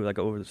Vick threw like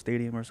over the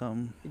stadium or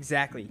something?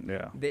 Exactly.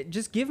 Yeah.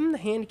 Just give him the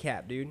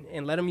handicap, dude,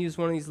 and let him use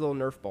one of these little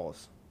Nerf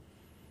balls.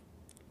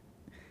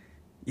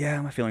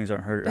 Yeah, my feelings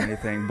aren't hurt or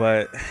anything,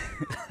 but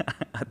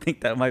I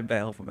think that might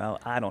help him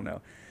out. I don't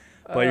know.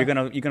 But you're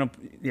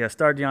gonna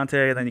start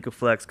Deontay, then you can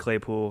flex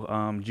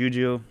Claypool.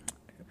 Juju,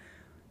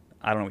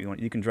 I don't know what you want.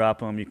 You can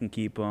drop him, you can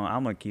keep him.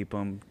 I'm gonna keep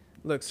him.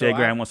 Look, Jay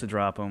Graham wants to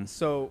drop him.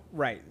 So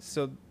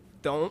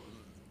don't.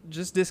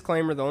 Just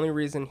disclaimer: the only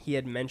reason he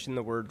had mentioned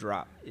the word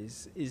drop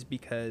is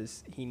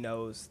because he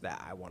knows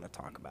that I want to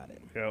talk about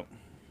it. Yep.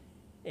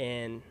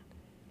 And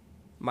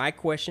my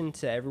question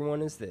to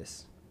everyone is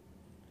this: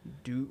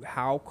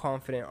 how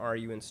confident are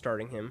you in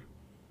starting him?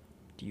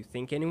 Do you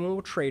think anyone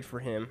will trade for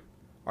him?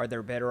 Are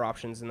there better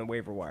options in the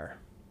waiver wire?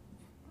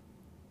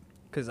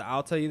 Because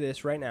I'll tell you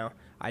this right now,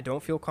 I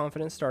don't feel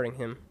confident starting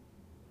him.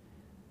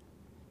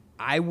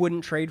 I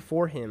wouldn't trade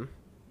for him.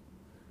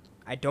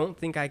 I don't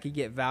think I could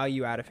get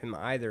value out of him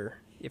either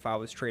if I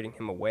was trading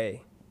him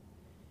away.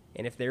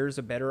 And if there's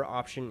a better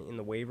option in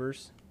the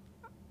waivers,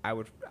 I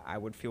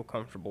would feel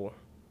comfortable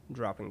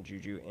dropping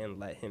Juju and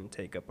let him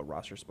take up a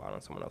roster spot on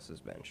someone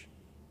else's bench.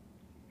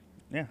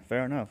 Yeah,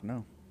 fair enough.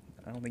 No,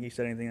 I don't think he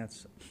said anything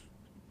that's,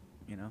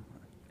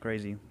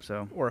 crazy.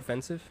 So Or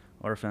offensive.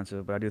 or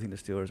offensive, but I do think the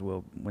Steelers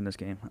will win this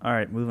game. All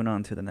right, moving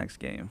on to the next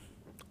game.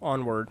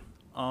 Onward.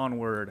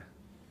 Onward.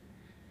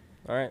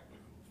 All right.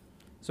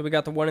 So we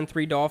got the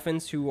 1-3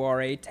 Dolphins, who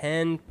are a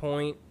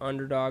 10-point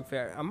underdog.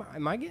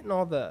 Am I getting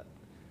all the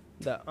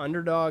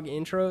underdog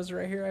intros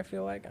right here? I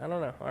feel like I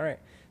don't know. All right.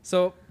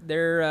 So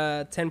they're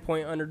a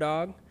 10-point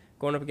underdog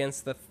going up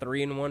against the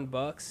 3-1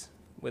 Bucks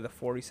with a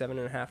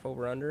 47.5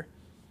 over under.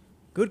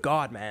 Good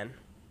God, man.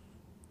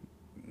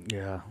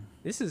 Yeah.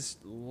 This is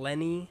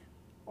Lenny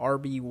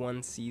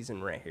RB1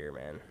 season right here,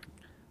 man.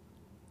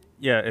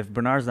 Yeah, if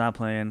Bernard's not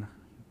playing,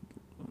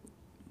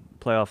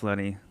 playoff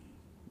Lenny,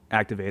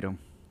 activate him.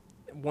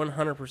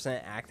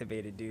 100%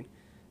 activated, dude.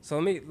 So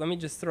let me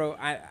just throw.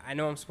 I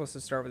know I'm supposed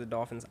to start with the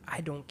Dolphins.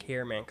 I don't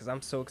care, man, because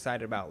I'm so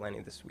excited about Lenny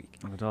this week.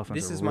 The Dolphins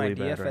This are is really my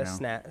bad right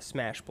DFS now.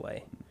 smash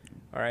play.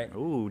 All right.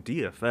 Ooh,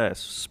 DFS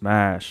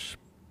smash.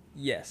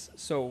 Yes.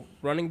 So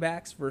running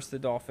backs versus the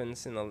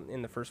Dolphins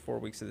in the first 4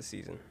 weeks of the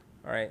season.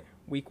 All right.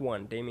 Week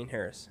 1, Damian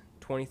Harris,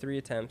 23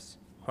 attempts,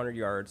 100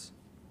 yards,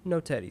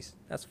 no teddies.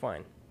 That's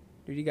fine,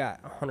 dude. You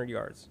got 100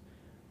 yards.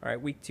 All right.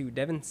 Week 2,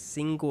 Devin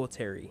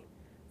Singletary,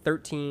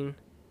 13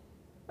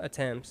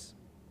 attempts,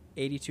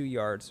 82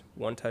 yards,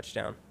 1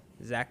 touchdown.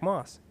 Zach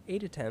Moss,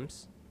 8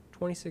 attempts,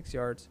 26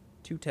 yards,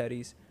 2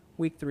 teddies.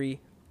 Week 3,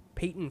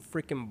 Peyton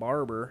frickin'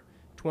 Barber,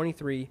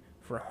 23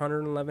 for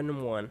 111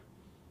 and 1.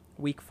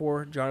 Week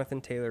 4, Jonathan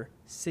Taylor,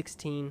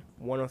 16,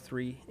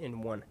 103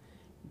 and 1.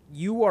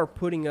 You are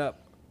putting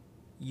up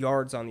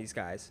yards on these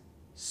guys.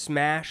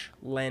 Smash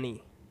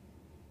Lenny.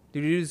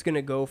 Dude is going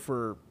to go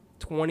for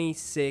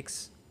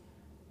 26,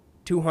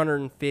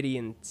 250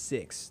 and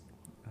 6.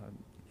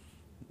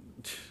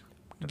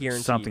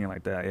 Guaranteed. Something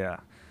like that, yeah.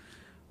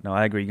 No,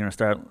 I agree. You're going to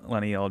start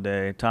Lenny all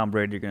day. Tom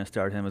Brady, you're going to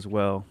start him as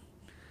well.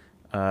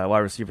 Wide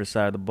receiver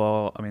side of the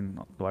ball,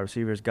 the wide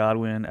receivers,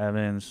 Godwin,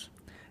 Evans,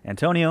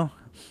 Antonio.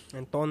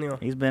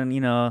 He's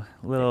been, a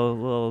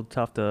little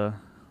tough to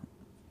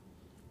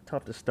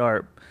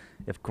start.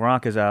 If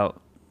Gronk is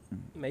out,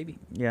 maybe.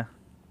 Yeah.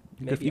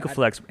 Maybe. You could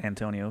flex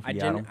Antonio if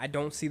you got him. I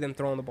don't see them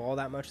throwing the ball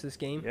that much this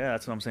game. Yeah,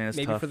 that's what I'm saying. It's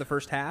maybe tough. for the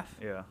first half.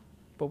 Yeah.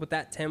 But with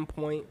that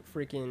 10-point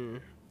freaking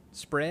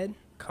spread,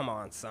 come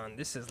on, son.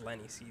 This is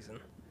Lenny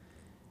season.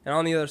 And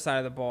on the other side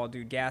of the ball,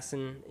 dude,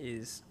 Gasson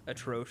is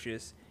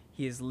atrocious.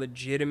 He is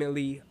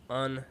legitimately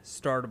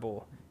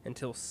unstartable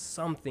until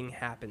something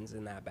happens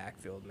in that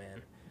backfield,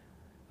 man.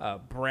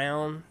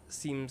 Brown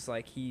seems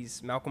like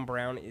Malcolm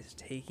Brown is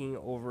taking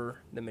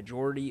over the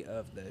majority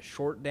of the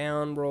short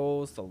down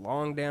rolls, the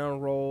long down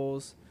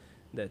rolls,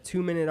 the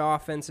 2-minute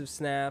offensive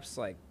snaps.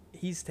 Like,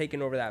 he's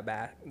taking over that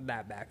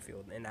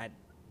backfield, and I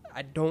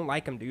don't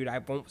like him, dude. I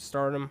won't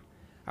start him.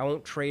 I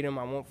won't trade him.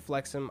 I won't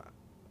flex him,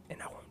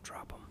 and I won't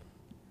drop him.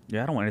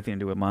 Yeah, I don't want anything to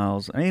do with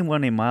Miles. Anyone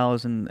named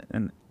Miles in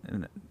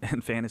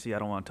fantasy, I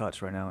don't want to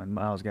touch right now. And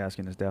Myles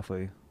Gaskin is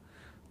definitely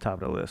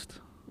top of the list.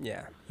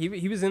 Yeah,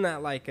 he was in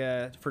that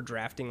for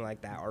drafting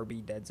like that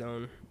RB dead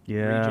zone.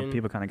 Yeah, region.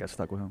 people kind of got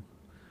stuck with him.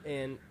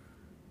 And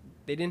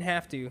they didn't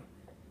have to.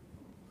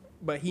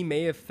 But he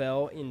may have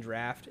fell in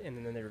draft,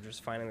 and then they were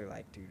just finally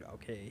like, dude,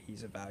 okay,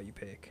 he's a value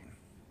pick.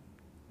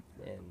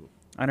 And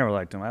I never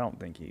liked him. I don't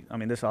think he. I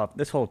mean, this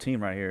whole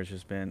team right here has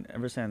just been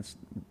ever since.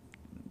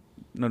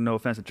 No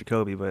offense to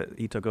Jacoby, but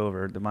he took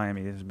over. The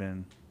Miami has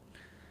been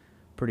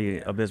pretty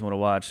abysmal to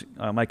watch.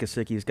 Mike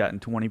Gesicki's gotten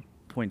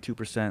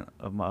 20.2%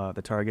 of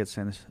the targets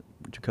since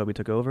Jacoby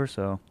took over.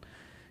 So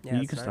yeah,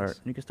 you can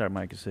start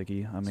Mike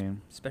Gesicki. I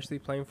mean, especially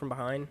playing from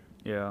behind.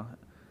 Yeah.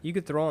 You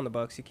could throw on the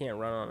Bucks. You can't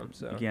run on them.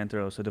 So you can't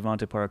throw. So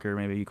Devontae Parker,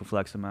 maybe you can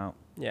flex him out.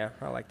 Yeah,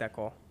 I like that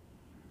call.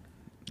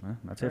 Well,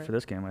 that's it for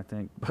this game, I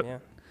think. Yeah,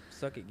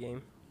 suck it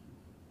game.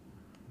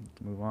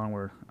 Let's move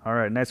onward. All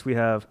right, next we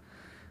have,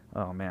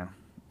 oh man,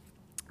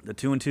 the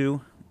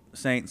 2-2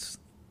 Saints,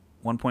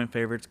 1-point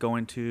favorites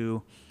going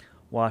to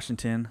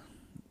Washington,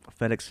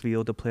 FedEx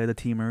Field to play the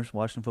Teamers,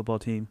 Washington football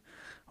team.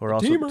 Or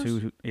also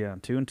 2-2.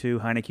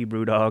 Heineke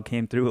Brewdog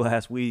came through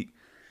last week.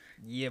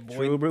 Yeah, boy.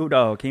 True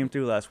Brewdog came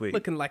through last week.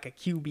 Looking like a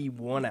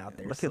QB1 out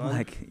there. Looking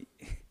like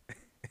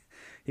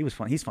he was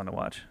fun. He's fun to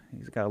watch.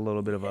 He's got a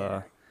little bit of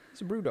a. He's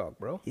a Brewdog,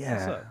 bro. Yeah.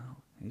 What's up?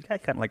 He's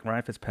got kind of like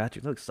Ryan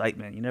Fitzpatrick. Little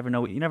excitement. You never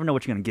know. You never know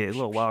what you're gonna get. There's a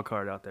little wild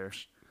card out there.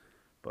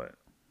 But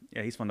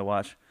yeah, he's fun to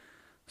watch.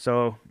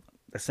 So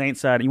the Saints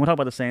side. You want to talk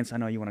about the Saints? I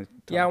know you want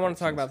to. Yeah, I want to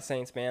talk about the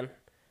Saints, man.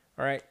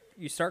 All right,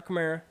 you start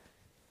Kamara,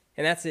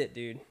 and that's it,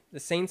 dude. The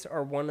Saints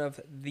are one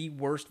of the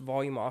worst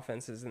volume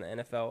offenses in the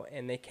NFL,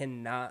 and they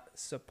cannot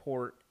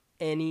support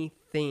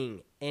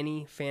anything,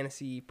 any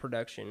fantasy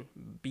production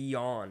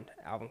beyond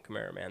Alvin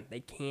Kamara, man. They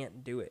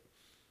can't do it.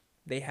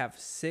 They have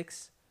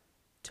 6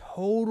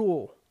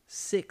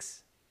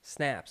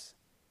 snaps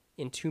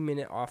in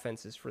 2-minute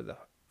offenses for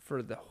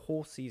the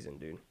whole season,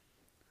 dude.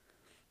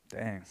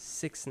 Dang.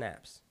 6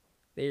 snaps.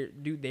 They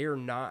are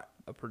not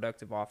a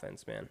productive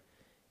offense, man.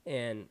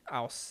 And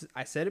I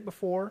said it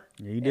before.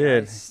 Yeah, you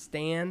did. I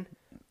stand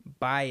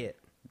by it.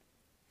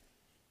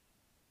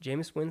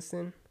 Jameis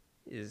Winston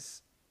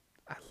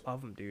I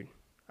love him, dude.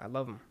 I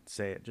love him.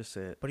 Say it. Just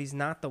say it. But he's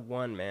not the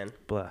one, man.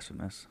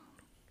 Blasphemous.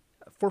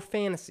 For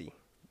fantasy.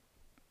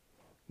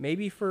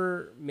 Maybe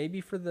for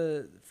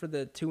the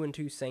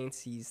 2-2 Saints,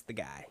 he's the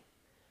guy.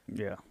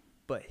 Yeah.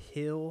 But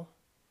he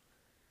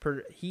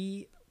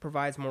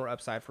provides more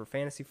upside for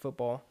fantasy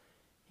football.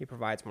 He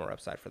provides more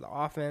upside for the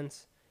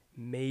offense.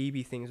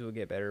 Maybe things will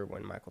get better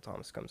when Michael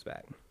Thomas comes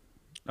back.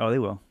 Oh, they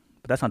will.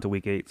 But that's not till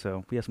week 8,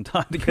 so we have some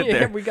time to get Yeah,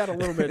 there. we got a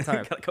little bit of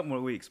time. Got a couple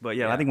more weeks. But,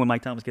 yeah, I think when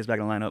Mike Thomas gets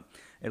back in the lineup,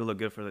 it'll look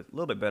good a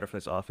little bit better for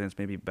this offense,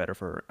 maybe better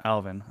for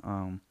Alvin.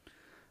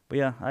 But,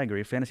 yeah, I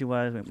agree.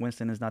 Fantasy-wise,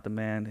 Winston is not the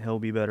man. He'll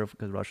be better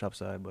because of rush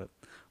upside. But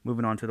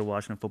moving on to the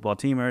Washington football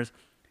teamers,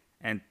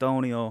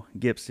 Antonio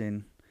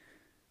Gibson,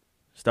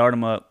 start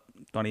him up.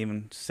 Don't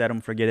even set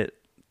him, forget it.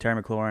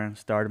 Terry McLaurin,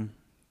 start him,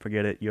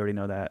 forget it. You already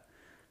know that.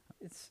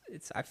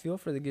 I feel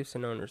for the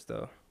Gibson owners,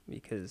 though,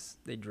 because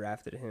they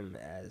drafted him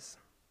as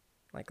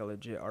like a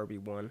legit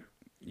RB1.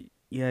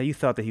 Yeah, you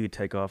thought that he would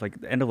take off. Like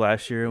the end of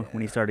last year,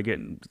 when he started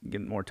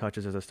getting more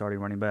touches as a starting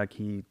running back,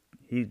 he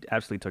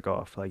absolutely took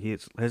off. Like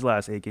his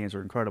last 8 games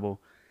were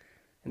incredible.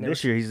 And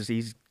this year,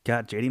 he's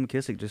got J.D.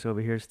 McKissick just over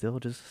here still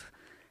just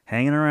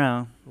hanging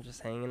around.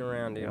 Just hanging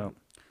around, dude. Yep.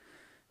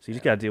 So you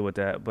just got to deal with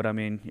that. But, I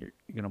mean, you're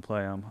going to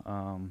play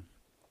him.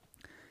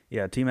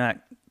 Yeah,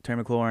 T-Mac,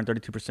 Terry McLaurin,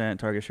 32%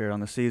 target share on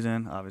the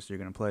season. Obviously,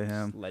 you're going to play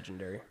him. It's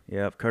legendary.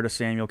 Yep. Curtis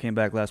Samuel came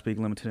back last week,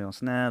 limited on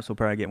snaps. He'll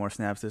probably get more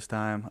snaps this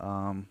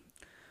time.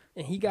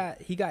 And he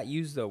got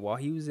used, though. While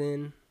he was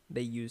in,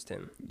 they used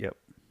him. Yep.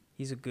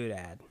 He's a good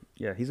ad.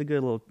 Yeah, he's a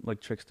good little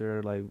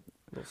trickster, little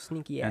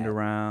sneaky end ad.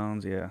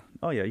 arounds. Yeah.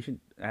 Oh, yeah, you should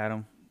add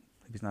him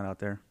if he's not out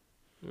there.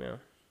 Yeah.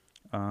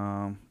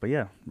 But,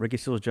 yeah, Ricky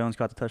Seals-Jones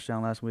got the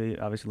touchdown last week.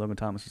 Obviously, Logan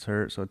Thomas is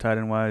hurt. So, tight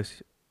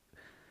end-wise,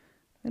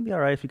 it'd be all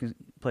right if you can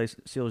play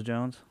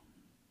Seals-Jones.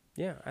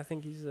 Yeah, I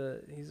think he's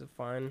a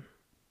fine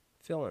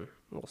fill-in.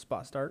 A little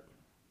spot start.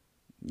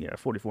 Yeah,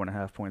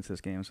 44.5 points this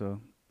game, so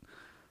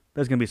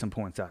there's going to be some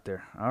points out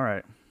there. All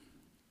right.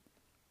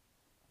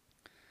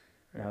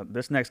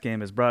 This next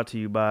game is brought to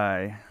you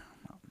by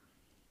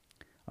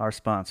our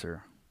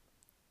sponsor.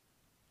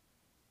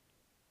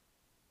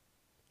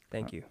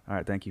 Thank you. All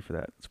right, thank you for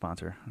that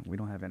sponsor. We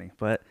don't have any.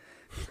 But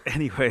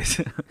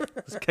anyways,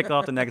 let's kick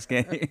off the next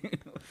game.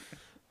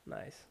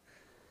 Nice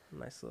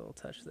little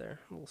touch there.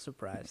 A little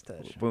surprise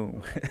touch.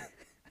 Boom.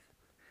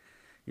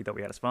 You thought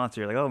we had a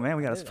sponsor. You're like, oh, man,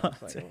 we got a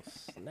sponsor. Like, oh,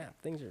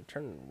 snap, things are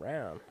turning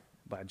around.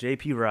 By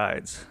JP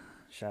Rides.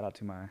 Shout out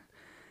to my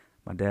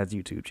dad's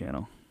YouTube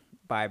channel.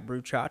 By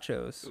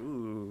Bruchachos.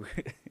 Ooh.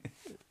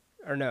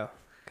 Or no.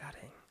 God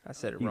dang. I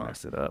said it You wrong.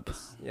 messed it up.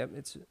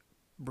 It's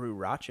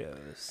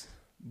Brurachos.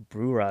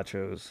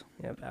 Brurachos.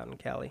 Yep, out in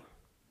Cali.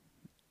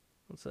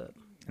 What's up?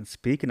 And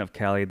speaking of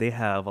Cali, they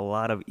have a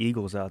lot of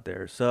Eagles out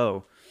there.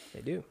 So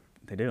They do.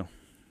 they do.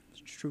 It's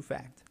a true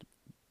fact.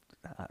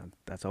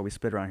 That's all we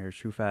spit around here.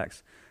 True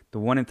facts. The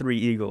 1-3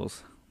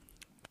 Eagles,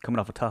 coming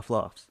off a tough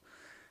loss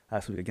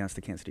last week against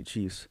the Kansas City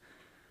Chiefs,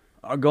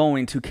 are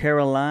going to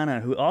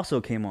Carolina, who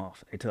also came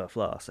off a tough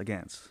loss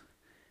against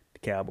the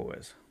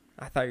Cowboys.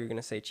 I thought you were going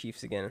to say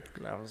Chiefs again.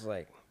 And I was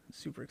like,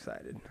 super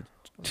excited.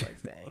 I was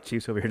like, dang.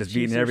 Chiefs over here just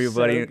Chiefs beating are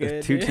everybody. so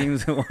good, Two dude.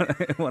 teams in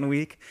one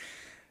week.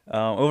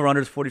 Over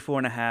under is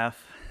 44.5.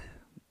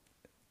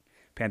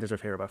 Panthers are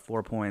favored by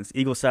 4 points.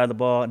 Eagles side of the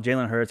ball,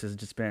 Jalen Hurts has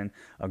just been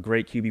a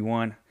great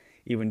QB1,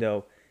 even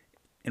though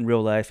in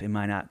real life it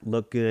might not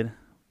look good,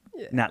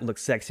 Yeah. not look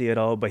sexy at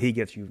all, but he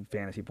gets you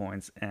fantasy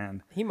points.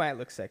 And He might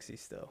look sexy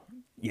still.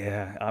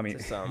 yeah, I mean,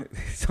 To some.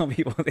 some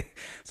people,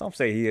 some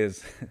say he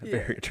is Yeah.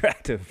 very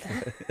attractive.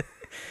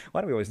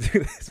 Why do we always do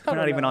this? I We're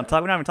not don't even know.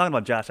 we're not even talking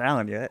about Josh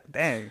Allen yet.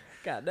 Dang.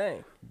 God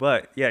dang.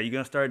 But yeah, you're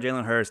gonna start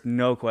Jalen Hurts,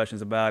 no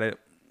questions about it.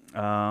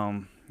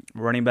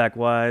 Running back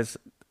wise,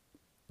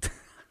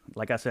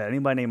 like I said,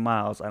 anybody named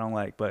Miles, I don't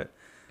like. But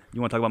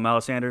you want to talk about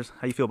Miles Sanders?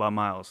 How you feel about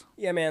Miles?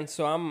 Yeah, man.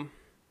 So I'm.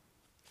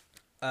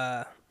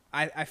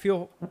 I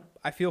feel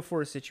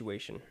for a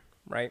situation,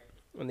 right?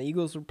 When the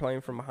Eagles were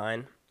playing from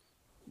behind,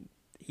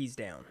 he's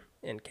down,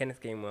 and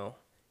Kenneth Gainwell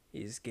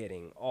is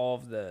getting all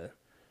of the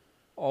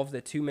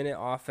 2-minute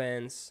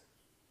offense.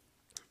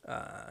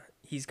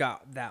 He's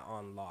got that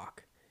on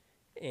lock,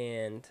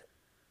 and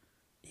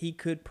he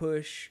could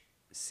push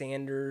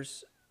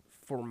Sanders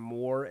for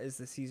more as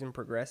the season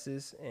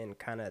progresses and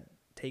kind of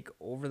take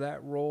over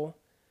that role.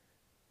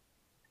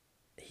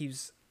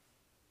 He's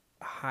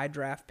a high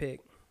draft pick.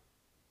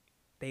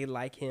 They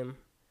like him.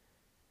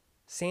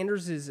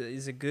 Sanders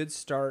is a good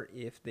start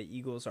if the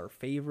Eagles are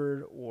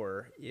favored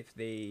or if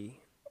they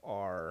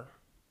are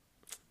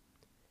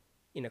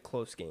in a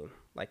close game,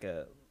 like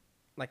a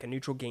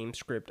neutral game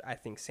script. I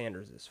think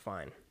Sanders is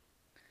fine.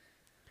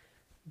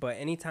 But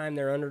anytime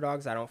they're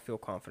underdogs, I don't feel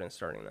confident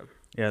starting them.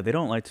 Yeah, they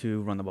don't like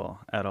to run the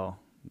ball at all.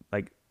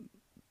 Like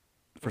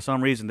for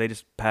some reason, they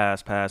just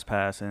pass,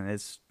 and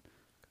it's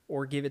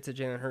Or give it to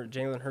Jalen Hurts.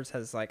 Jalen Hurts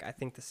has, like, I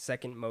think the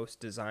second most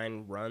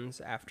design runs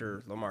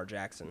after Lamar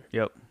Jackson.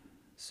 yep.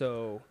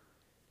 So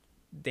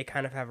they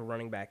kind of have a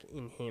running back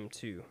in him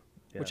too,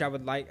 which Yeah. I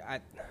would like.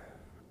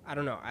 I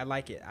don't know. I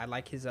like it. I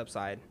like his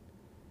upside.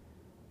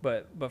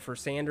 But for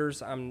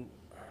Sanders,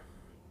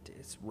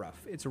 it's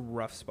rough. It's a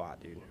rough spot,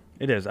 dude.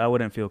 It is. I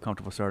wouldn't feel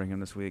comfortable starting him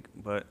this week,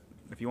 but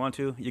if you want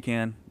to, you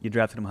can. You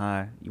drafted him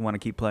high. You want to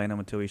keep playing him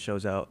until he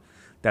shows out.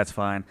 That's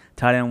fine.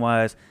 Tight end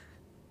wise,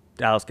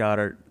 Dallas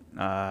Goedert,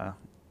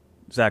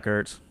 Zach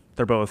Ertz,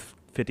 they're both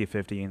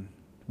 50-50, and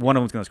one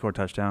of them's going to score a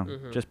touchdown.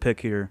 Mhm. Just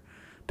pick your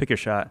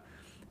shot.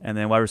 And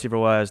then wide receiver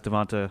wise,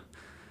 Devonta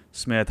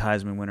Smith,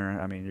 Heisman winner.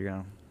 I mean, you're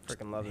gonna.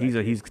 Freaking love that.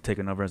 Kid. He's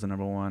taking over as the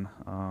number one.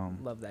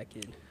 Love that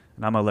kid.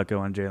 And I'm gonna let go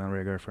on Jalen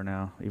Reagor for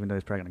now, even though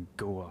he's probably gonna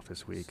go off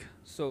this week.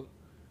 So,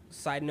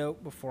 side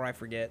note before I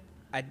forget,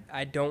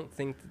 I don't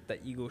think that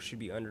the Eagles should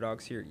be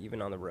underdogs here,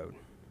 even on the road.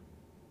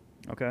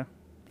 Okay.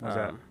 How's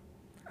that?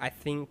 I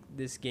think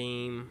this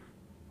game.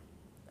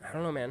 I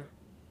don't know, man.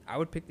 I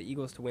would pick the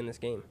Eagles to win this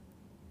game.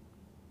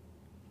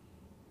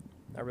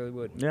 I really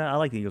would. Yeah, I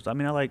like the Eagles. I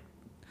mean, I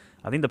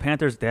think the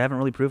Panthers, they haven't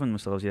really proven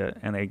themselves yet,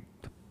 and they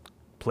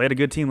played a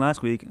good team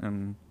last week,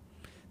 and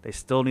they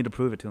still need to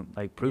prove it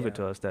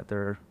to us that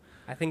they're.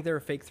 I think they're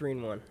a fake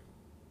 3-1.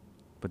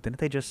 But didn't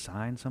they just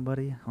sign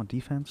somebody on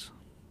defense?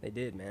 They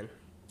did, man.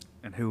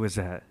 And who was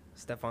that?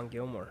 Stephon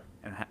Gilmore.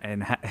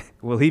 And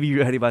will he be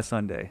ready by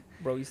Sunday?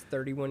 Bro, he's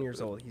 31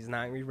 years old. He's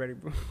not going to be ready.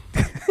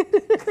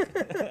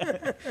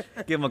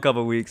 Give him a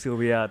couple weeks, he'll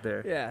be out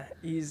there. Yeah,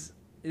 he's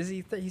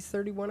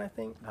 31, I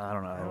think. I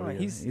don't know. I don't know.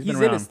 He's been in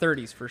around. his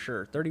 30s for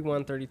sure.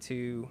 31,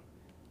 32.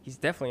 He's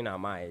definitely not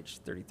my age,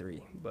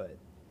 33, but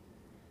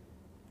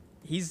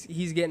he's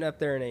getting up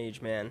there in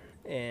age, man.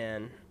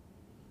 And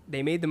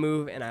they made the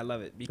move, and I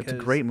love it because It's a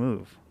great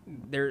move.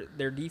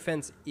 their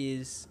defense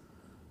is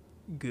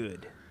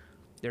good.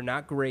 They're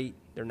not great.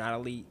 They're not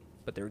elite,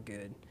 but they're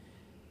good.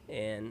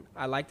 And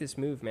I like this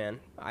move, man.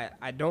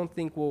 I don't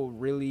think we'll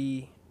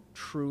really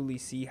truly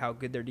see how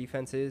good their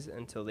defense is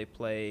until they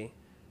play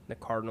the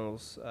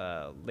Cardinals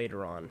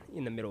later on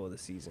in the middle of the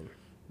season.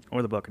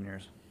 Or the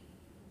Buccaneers.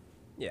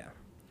 Yeah.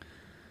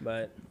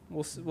 But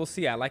we'll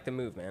see. I like the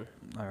move, man.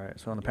 All right.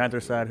 So on the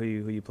Panthers side, who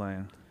you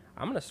playing?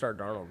 I'm going to start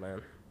Darnold,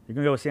 man. You're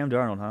gonna go with Sam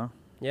Darnold, huh?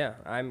 Yeah,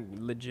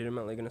 I'm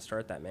legitimately going to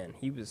start that, man.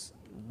 He was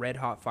red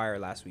hot fire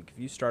last week.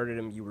 If you started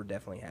him, you were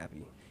definitely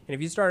happy. And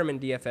if you started him in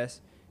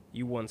DFS,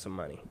 you won some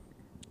money.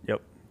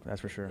 Yep,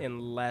 that's for sure.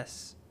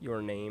 Unless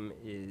your name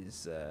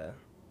is,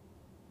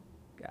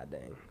 god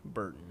dang,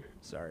 Burton.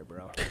 Sorry,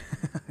 bro.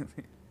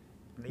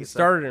 You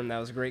started him. That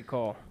was a great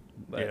call.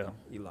 But Yeah.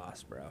 you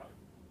lost, bro.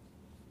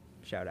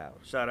 Shout out.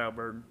 Shout out,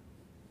 Burton.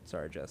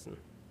 Sorry, Justin.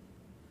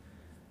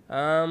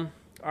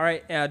 All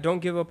right. Don't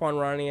give up on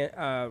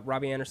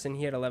Robbie Anderson.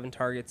 He had 11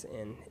 targets,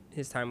 and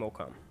his time will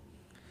come.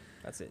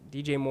 That's it.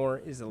 DJ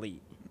Moore is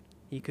elite.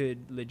 He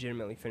could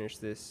legitimately finish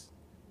this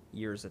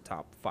year as a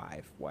top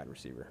 5 wide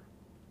receiver.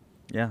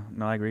 Yeah,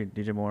 no, I agree.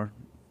 DJ Moore,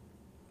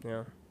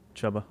 Yeah.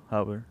 Chuba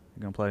Hubbard,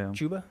 you're gonna play him.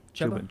 Chuba?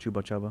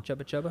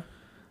 Chuba.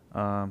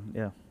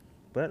 Yeah.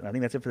 But I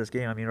think that's it for this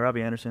game. I mean,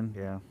 Robbie Anderson,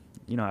 yeah,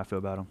 you know how I feel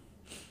about him.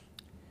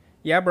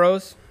 Yeah,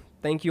 bros.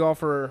 Thank you all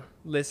for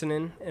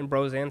listening, and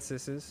bros and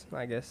sisses,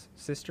 I guess.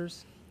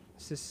 Sisters?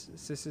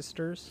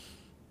 Sisters?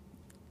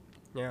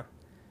 Yeah.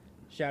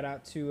 Shout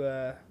out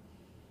to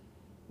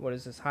what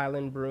is this,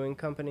 Highland Brewing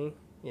Company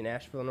in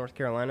Asheville, North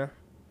Carolina.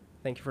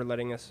 Thank you for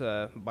letting us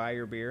buy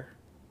your beer.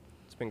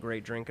 It's been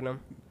great drinking them.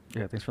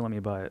 Yeah, thanks for letting me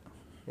buy it.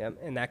 Yep,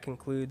 and that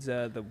concludes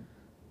the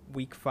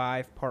Week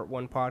 5 Part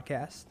 1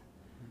 podcast.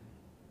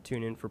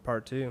 Tune in for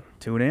Part 2.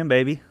 Tune in,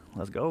 baby.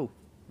 Let's go.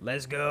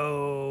 Let's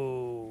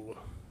go.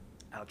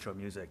 Outro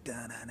music.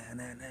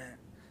 Da-na-na-na-na.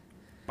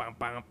 Bum,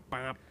 bum,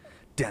 bum.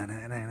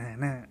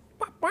 Da-na-na-na-na.